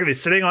Arlong Park, and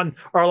he's sitting on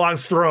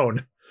Arlong's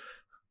throne.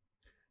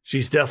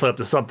 She's definitely up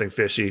to something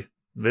fishy.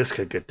 This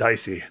could get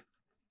dicey.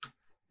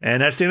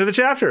 And that's the end of the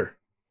chapter.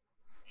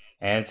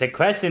 And it's a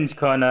questions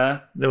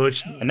corner. No,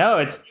 it's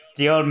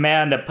the old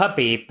man and the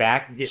puppy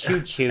back. Yeah.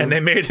 Choo-choo. And they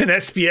made an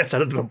SPS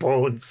out of the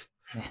bones.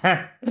 All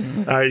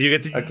right, you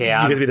get to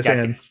be the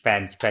fan.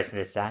 Fan's question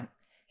this time.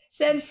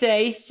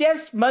 Sensei,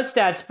 Chef's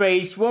mustache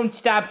sprays won't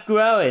stop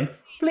growing.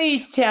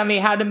 Please tell me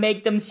how to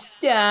make them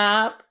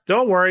stop.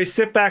 Don't worry,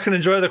 sit back and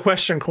enjoy the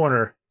question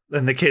corner.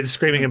 And the kid's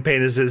screaming in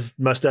pain as his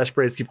mustache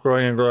braids keep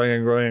growing and growing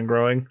and growing and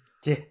growing.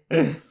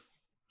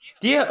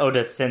 Dear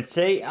Oda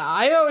Sensei,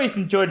 I always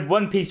enjoyed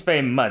One Piece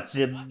very much.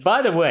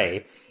 By the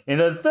way, in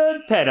the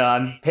third panel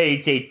on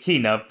page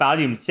 18 of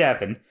volume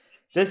 7,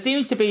 there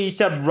seems to be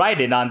some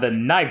writing on the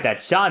knife that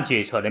Sanji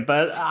is holding,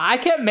 but I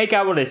can't make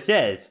out what it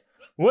says.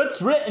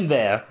 What's written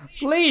there?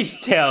 Please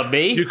tell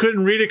me. You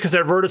couldn't read it because I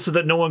wrote it so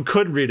that no one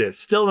could read it.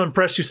 Still, I'm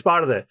impressed you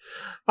spotted it.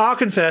 I'll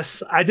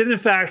confess, I did in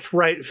fact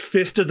write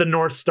Fist of the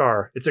North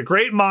Star. It's a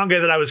great manga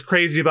that I was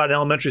crazy about in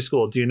elementary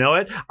school. Do you know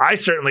it? I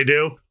certainly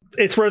do.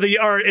 It's where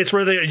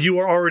the "you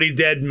are already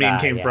dead" meme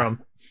came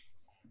from.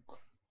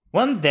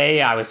 One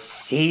day, I was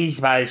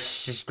seized by a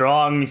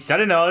strong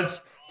sudden urge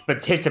to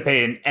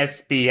participate in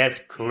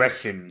SBS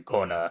Question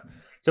Corner.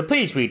 So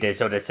please read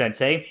this, Oda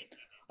Sensei.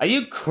 Are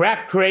you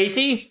crap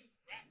crazy?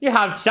 You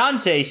have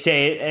Sanjay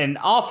say it an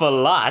awful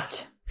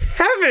lot.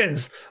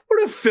 Heavens!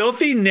 What a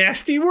filthy,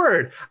 nasty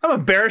word. I'm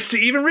embarrassed to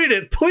even read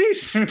it.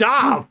 Please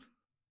stop.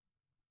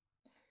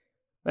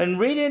 When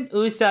reading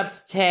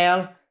Usopp's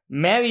tale,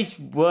 Mary's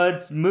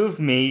words moved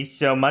me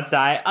so much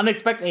that I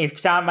unexpectedly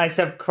found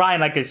myself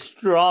crying like a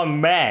strong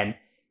man,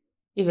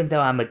 even though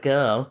I'm a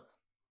girl.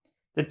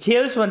 The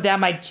tears went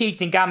down my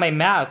cheeks and got my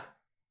mouth.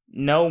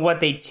 Know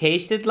what they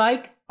tasted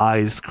like?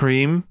 Ice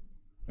cream.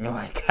 Oh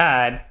my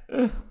god.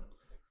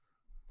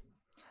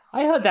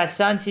 I heard that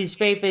Sanji's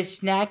favorite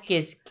snack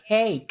is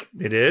cake.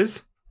 It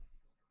is?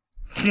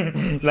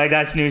 Like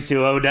that's news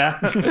to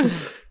Oda.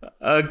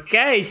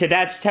 Okay, so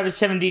that's chapter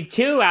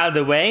 72 out of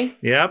the way.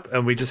 Yep,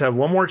 and we just have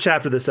one more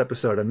chapter this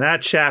episode, and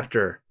that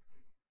chapter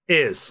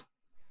is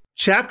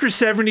Chapter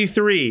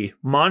 73,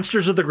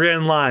 Monsters of the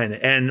Grand Line.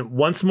 And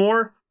once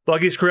more,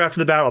 Buggy's Crew After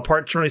the Battle,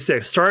 part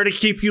 26. Sorry to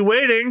keep you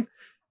waiting.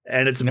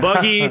 And it's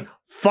Buggy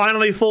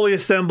finally fully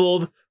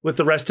assembled with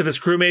the rest of his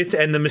crewmates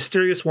and the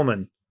mysterious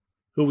woman,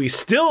 who we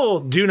still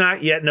do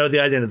not yet know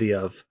the identity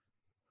of.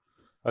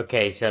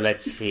 Okay, so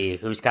let's see.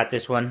 Who's got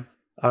this one?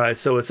 All right,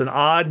 so it's an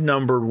odd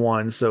numbered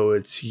one, so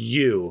it's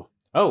you.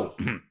 Oh,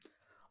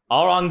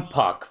 Arlong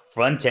Park,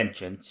 front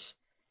entrance.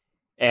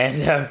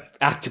 And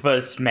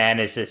Octopus Man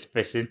is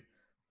suspicious.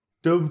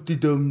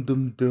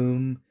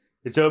 Dum-de-dum-dum-dum.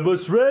 It's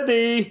almost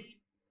ready.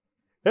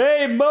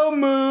 Hey,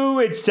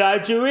 Momu, it's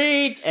time to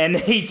eat. And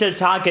he's just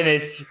honking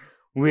his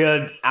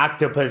weird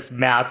octopus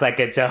mouth like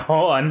it's a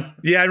horn.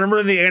 Yeah, I remember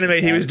in the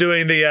anime he was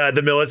doing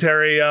the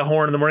military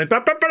horn in the morning.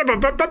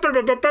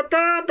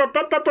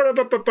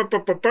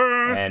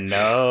 And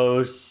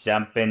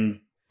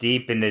something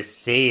deep in the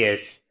sea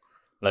is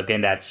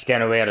looking at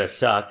Scanawera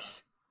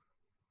sucks.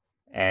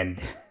 And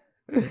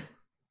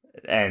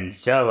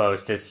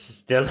Zoro's just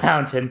still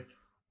lounging.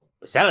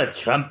 Was that a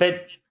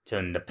trumpet?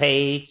 Turn the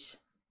page.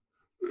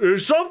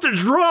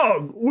 Something's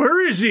wrong.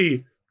 Where is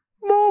he?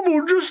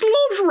 Momo just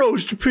loves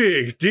roast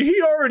pig. Did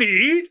he already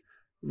eat?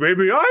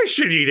 Maybe I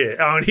should eat it.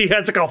 Oh, and he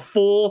has like a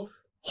full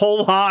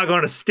whole hog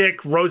on a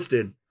stick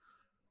roasted.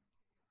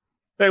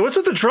 Hey, what's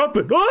with the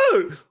trumpet?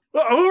 Oh, Who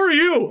are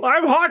you?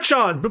 I'm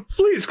Hachan, but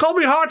please call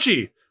me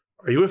Hachi.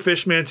 Are you a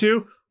fishman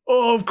too?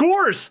 Oh, of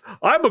course.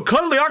 I'm a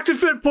cuddly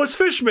octopus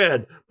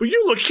fishman, but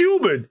you look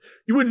human.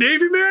 You a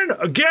Navy man?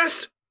 A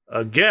guest?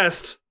 A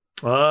guest?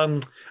 Yeah,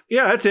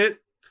 that's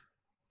it.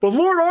 But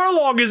Lord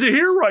Arlong isn't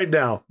here right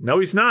now. No,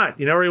 he's not.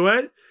 You know where he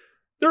went?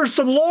 There's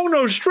some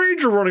long-nosed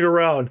stranger running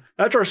around.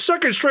 That's our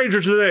second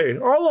stranger today.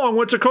 Arlong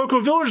went to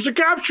Cocoa Village to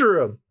capture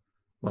him.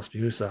 Must be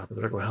Usopp. I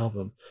better go help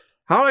him.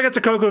 How do I get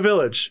to Cocoa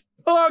Village?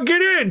 Oh,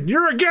 get in.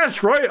 You're a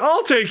guest, right?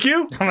 I'll take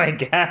you. Oh my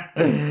god.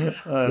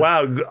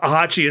 Wow,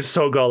 Hachi is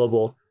so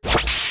gullible.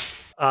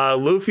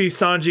 Luffy,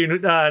 Sanji,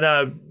 and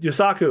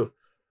Yosaku.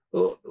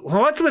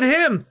 What's with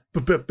him?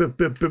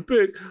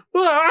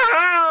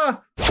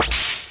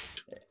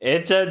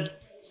 It's a...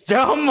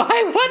 Oh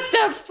my, what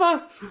the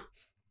fuck?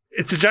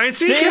 It's a giant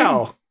sea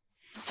cow.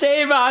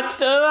 Sea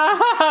monster.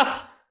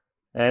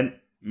 And...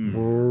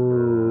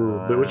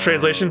 With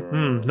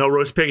translation? No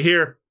roast pig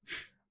here.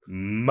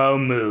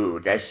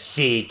 Momu, the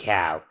sea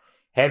cow.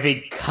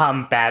 Heavy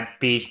combat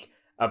beast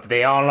of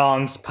the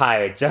Arlong's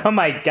pirates. Oh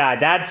my god,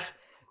 that's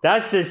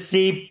the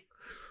sea...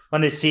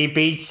 One of the sea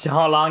beasts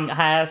Arlong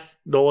has?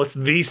 No, it's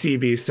the sea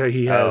beast that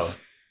he has.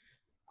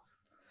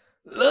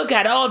 Look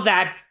at all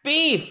that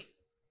beef!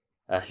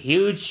 A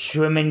huge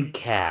swimming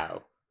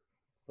cow.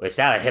 Or is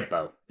that a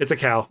hippo? It's a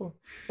cow.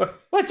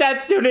 What's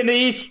that doing in the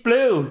East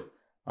Blue?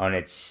 On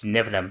its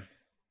sniffing him.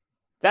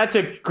 That's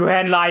a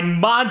Grand Line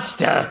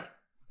monster!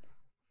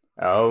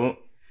 Oh,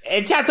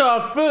 it's after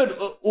our food.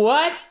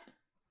 What?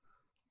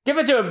 Give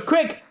it to him,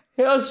 quick!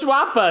 He'll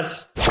swap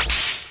us!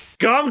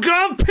 Gum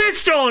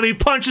pistol! And he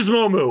punches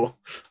Momu.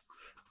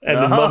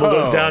 And then Momu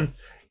goes down.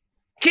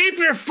 Keep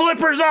your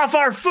flippers off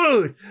our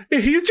food!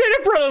 You did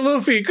it, Brother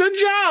Luffy! Good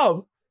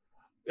job!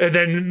 And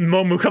then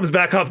Momu comes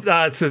back up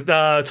to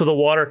the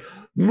water.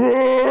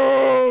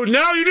 Moo!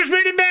 No, you just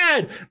made it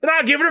bad! And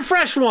I'll give it a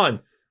fresh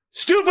one!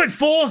 Stupid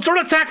fools!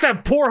 Don't attack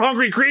that poor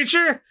hungry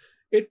creature!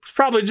 It's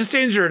probably just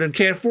injured and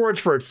can't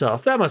forage for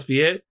itself. That must be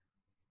it.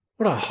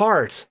 What a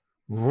heart.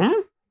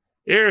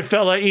 Here,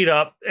 fella, eat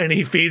up. And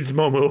he feeds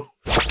Momu.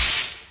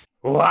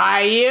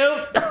 Why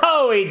you?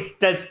 Oh, he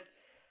does...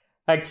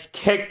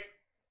 kick...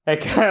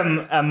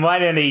 I'm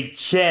right in the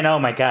chin. Oh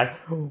my god.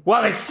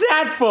 What was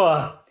that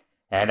for?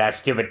 And that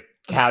stupid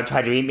cow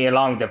tried to eat me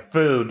along with the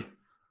food.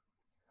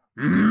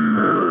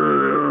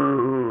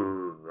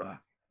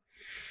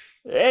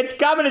 It's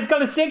coming. It's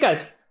gonna sink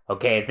us.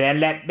 Okay, then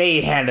let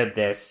me handle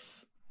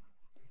this.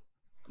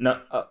 No.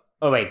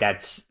 Oh wait,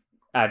 that's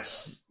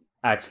Sanji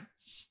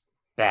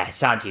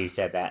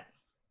said that.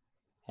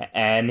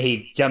 And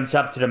he jumps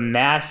up to the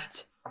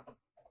mast.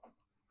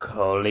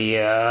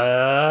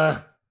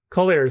 Collier.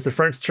 Collier is the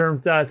French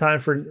term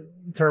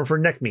for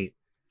neck meat.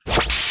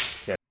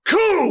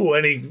 Coo!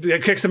 And he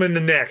kicks him in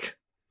the neck.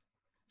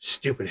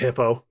 Stupid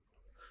hippo.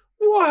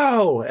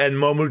 Whoa! And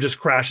Momu just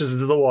crashes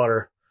into the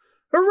water.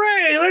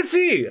 Hooray! Let's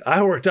see.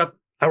 I worked up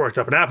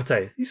an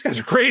appetite. These guys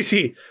are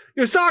crazy.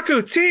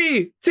 Yosaku,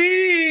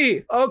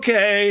 tea.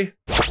 Okay.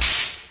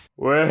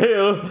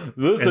 Well,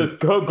 this is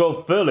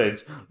Cocoa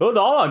Village. Not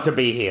all to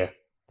be here.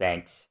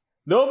 Thanks.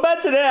 No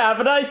matter there. Have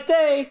a nice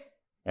day.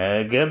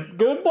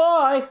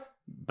 Goodbye.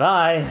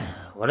 Bye.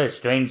 What a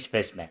strange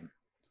fishman.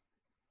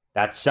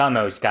 That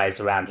Sun-Nose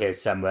guy's around here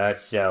somewhere,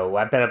 so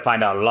I better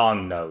find out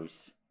Long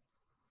Nose.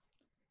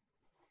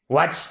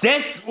 What's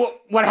this?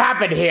 What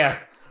happened here?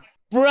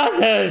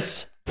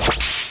 Brothers!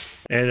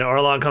 And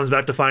Arlong comes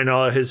back to find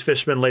all his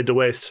fishmen laid to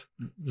waste.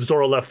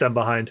 Zoro left them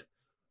behind.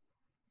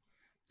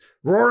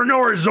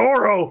 Roar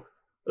Zoro!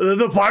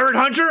 The pirate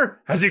hunter?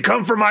 Has he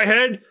come for my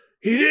head?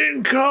 He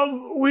didn't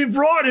come. We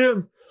brought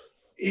him.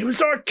 He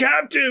was our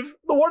captive.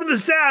 The one in the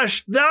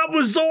sash. That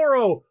was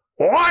Zoro.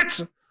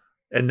 What?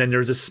 And then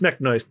there's a smack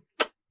noise.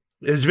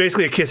 It's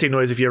basically a kissing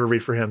noise if you ever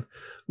read for him.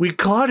 We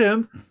caught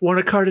him. Want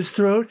to cut his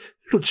throat?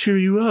 It'll cheer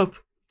you up.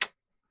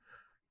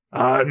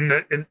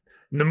 In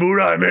the mood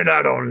I'm in,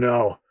 I don't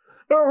know.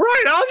 All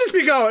right, I'll just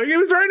be going. It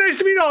was very nice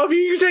to meet all of you.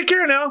 You take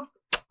care now.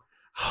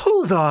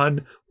 Hold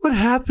on. What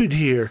happened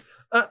here?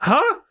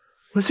 Huh?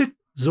 Was it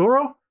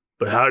Zoro?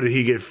 But how did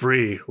he get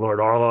free, Lord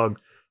Arlong?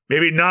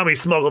 Maybe Nami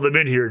smuggled him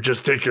in here.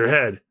 Just take your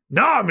head.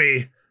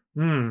 Nami?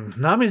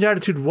 Nami's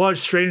attitude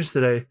was strange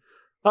today.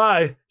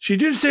 Aye, she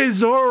did say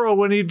Zoro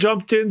when he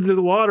jumped into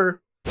the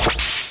water.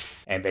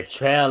 And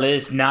betrayal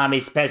is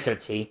Nami's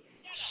specialty.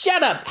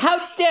 Shut up!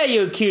 How dare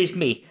you accuse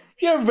me?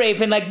 You're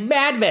raving like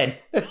madmen.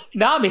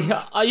 Nami,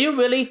 are you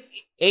really?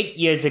 8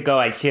 years ago,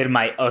 I shared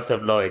my oath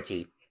of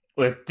loyalty.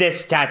 With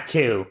this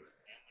tattoo,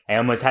 I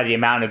almost had the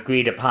amount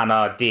agreed upon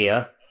our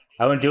deal.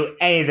 I won't do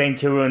anything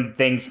to ruin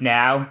things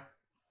now.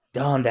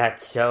 Darn,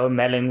 that's so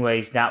meddling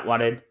ways not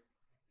wanted.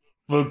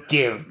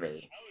 Forgive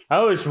me.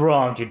 I was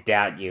wrong to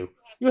doubt you.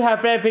 You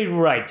have every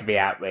right to be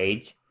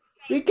outraged.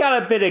 We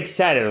got a bit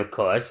excited, of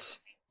course.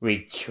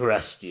 We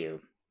trust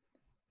you.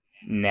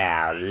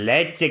 Now,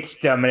 let's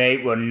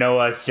exterminate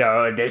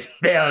Rhinosaur and this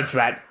bilge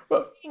rat.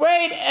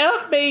 Wait,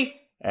 help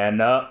me! And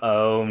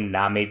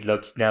Nami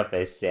looks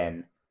nervous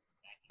and...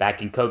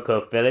 Back in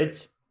Cocoa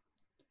Village?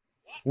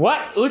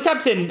 What?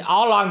 Usopp's in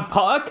Arlong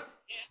Park?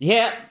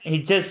 Yeah,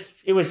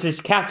 it was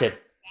just captured.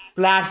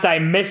 Blast, I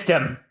missed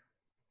him.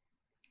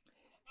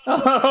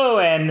 Oh,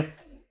 and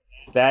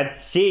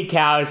that sea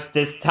cow's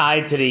just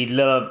tied to the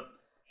little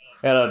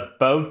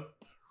boat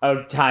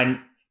of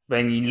time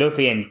when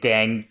Luffy and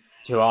gang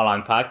to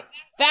Arlong Park.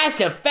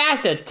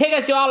 Faster, take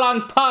us to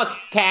Arlong Park,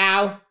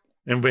 cow.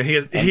 And when he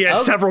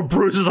has several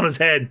bruises on his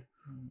head.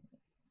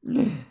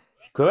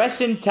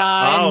 Question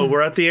time. Oh,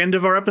 we're at the end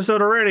of our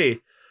episode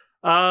already.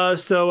 Oda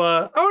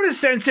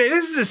Sensei,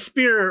 this is a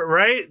spirit,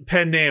 right?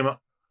 Pen name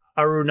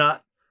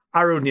Arunya.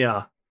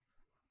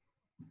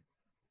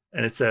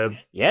 And it's a...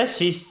 Yes,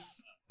 she's...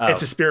 Oh.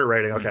 It's a spirit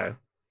rating, okay.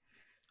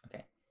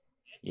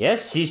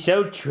 Yes, she's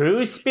so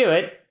true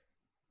spirit.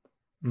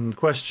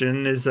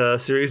 Question is a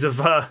series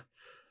of...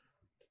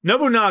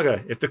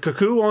 Nobunaga, if the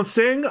cuckoo won't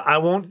sing, I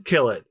won't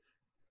kill it.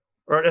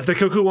 Or if the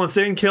cuckoo won't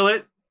sing, kill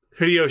it.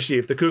 Hideyoshi,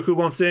 if the cuckoo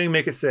won't sing,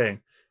 make it sing.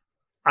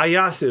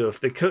 Ayasu, if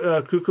the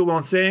cuckoo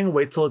won't sing,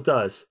 wait till it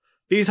does.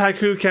 These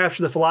haiku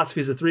capture the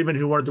philosophies of three men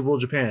who wanted to rule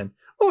Japan.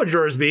 What would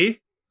yours be?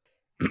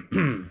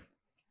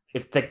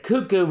 If the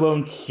cuckoo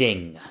won't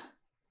sing,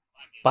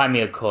 buy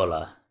me a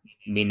cola.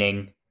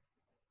 Meaning,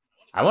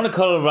 I want a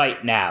cola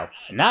right now,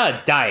 not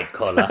a diet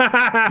cola.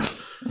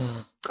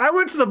 I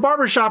went to the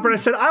barber shop and I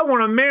said, I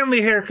want a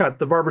manly haircut.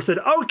 The barber said,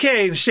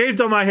 okay, and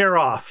shaved all my hair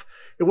off.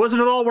 It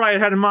wasn't at all what I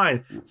had in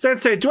mind.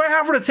 Sensei, do I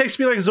have what it takes to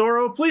be like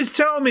Zoro? Please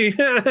tell me.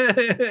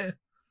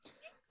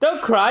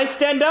 Don't cry,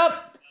 stand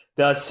up.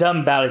 There are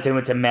some battles in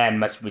which a man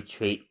must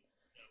retreat.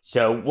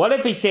 So what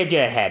if he saved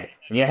your head,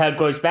 and your head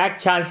grows back,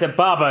 chance the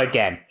barber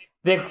again?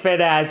 Think of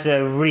it as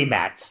a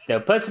rematch.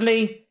 Though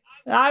personally,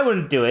 I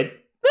wouldn't do it.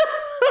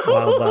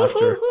 Wild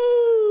laughter.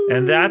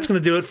 And that's going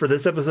to do it for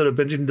this episode of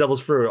Binging the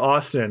Devil's Fruit.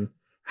 Austin,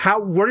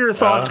 what are your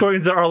thoughts going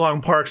into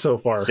Arlong Park so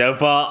far? So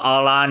far,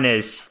 Arlong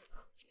is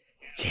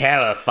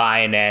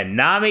terrifying, and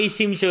Nami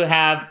seems to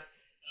have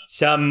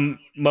some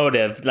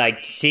motive.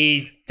 Like,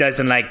 she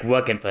doesn't like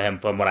working for him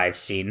from what I've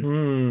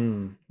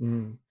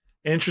seen.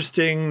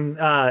 Interesting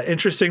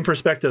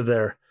perspective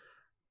there.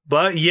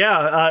 But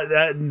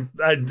yeah,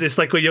 it's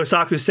like what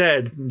Yosaku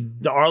said.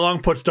 The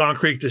Arlong puts Dawn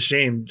Creek to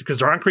shame because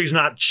Dawn Creek's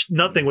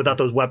nothing without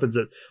those weapons.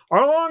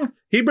 Arlong,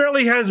 he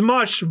barely has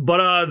much,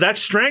 but that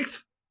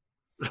strength,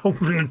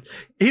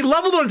 he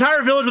leveled an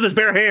entire village with his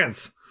bare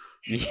hands.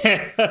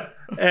 Yeah.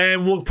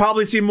 And we'll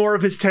probably see more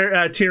of his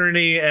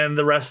tyranny and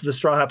the rest of the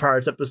Straw Hat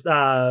Pirates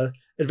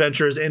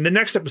adventures in the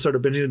next episode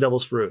of Binging the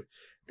Devil's Fruit.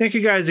 Thank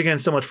you guys again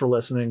so much for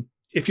listening.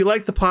 If you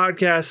like the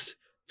podcast,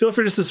 feel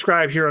free to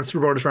subscribe here on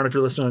Super Bonus Round if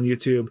you're listening on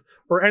YouTube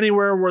or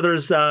anywhere where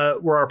there's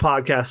where our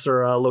podcasts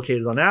are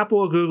located on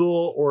Apple,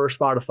 Google, or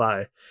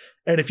Spotify.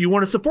 And if you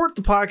want to support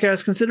the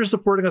podcast, consider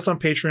supporting us on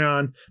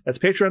Patreon. That's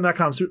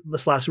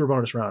patreon.com/Super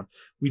Bonus Round.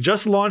 We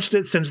just launched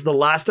it since the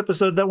last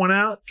episode that went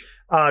out.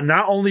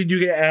 Not only do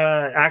you get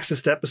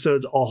access to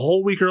episodes a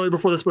whole week early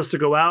before they're supposed to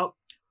go out,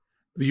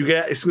 you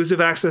get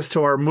exclusive access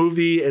to our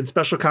movie and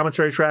special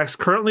commentary tracks.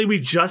 Currently, we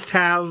just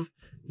have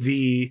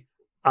the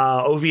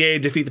OVA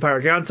Defeat the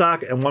Pirate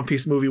Gansak and One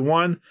Piece Movie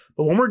 1.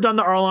 But when we're done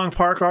the Arlong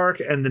Park arc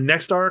and the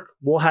next arc,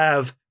 we'll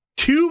have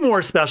 2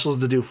 more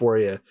specials to do for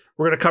you.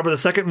 We're going to cover the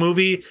second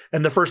movie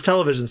and the first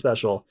television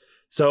special.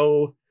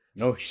 So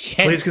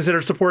please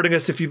consider supporting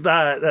us if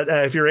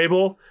you're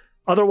able.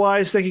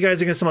 Otherwise, thank you guys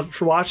again so much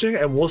for watching,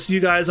 and we'll see you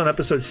guys on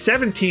episode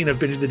 17 of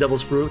Binging the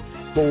Devil's Fruit,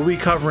 where we'll be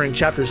covering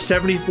chapters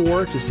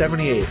 74 to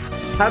 78.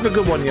 Have a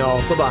good one, y'all.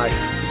 Bye-bye.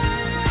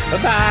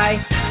 Bye-bye.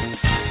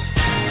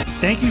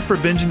 Thank you for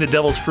binging the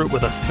Devil's Fruit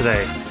with us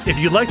today. If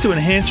you'd like to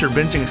enhance your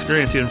binging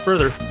experience even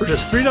further, for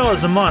just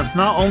 $3 a month,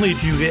 not only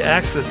do you get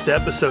access to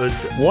episodes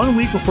 1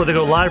 week before they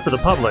go live for the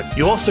public,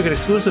 you also get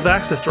exclusive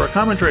access to our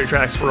commentary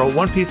tracks for our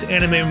One Piece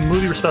anime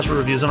movie special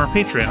reviews on our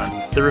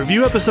Patreon. The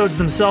review episodes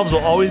themselves will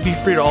always be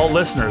free to all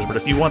listeners, but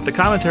if you want the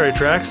commentary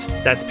tracks,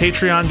 that's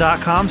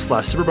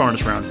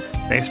patreon.com/superbonusround.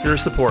 Thanks for your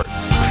support.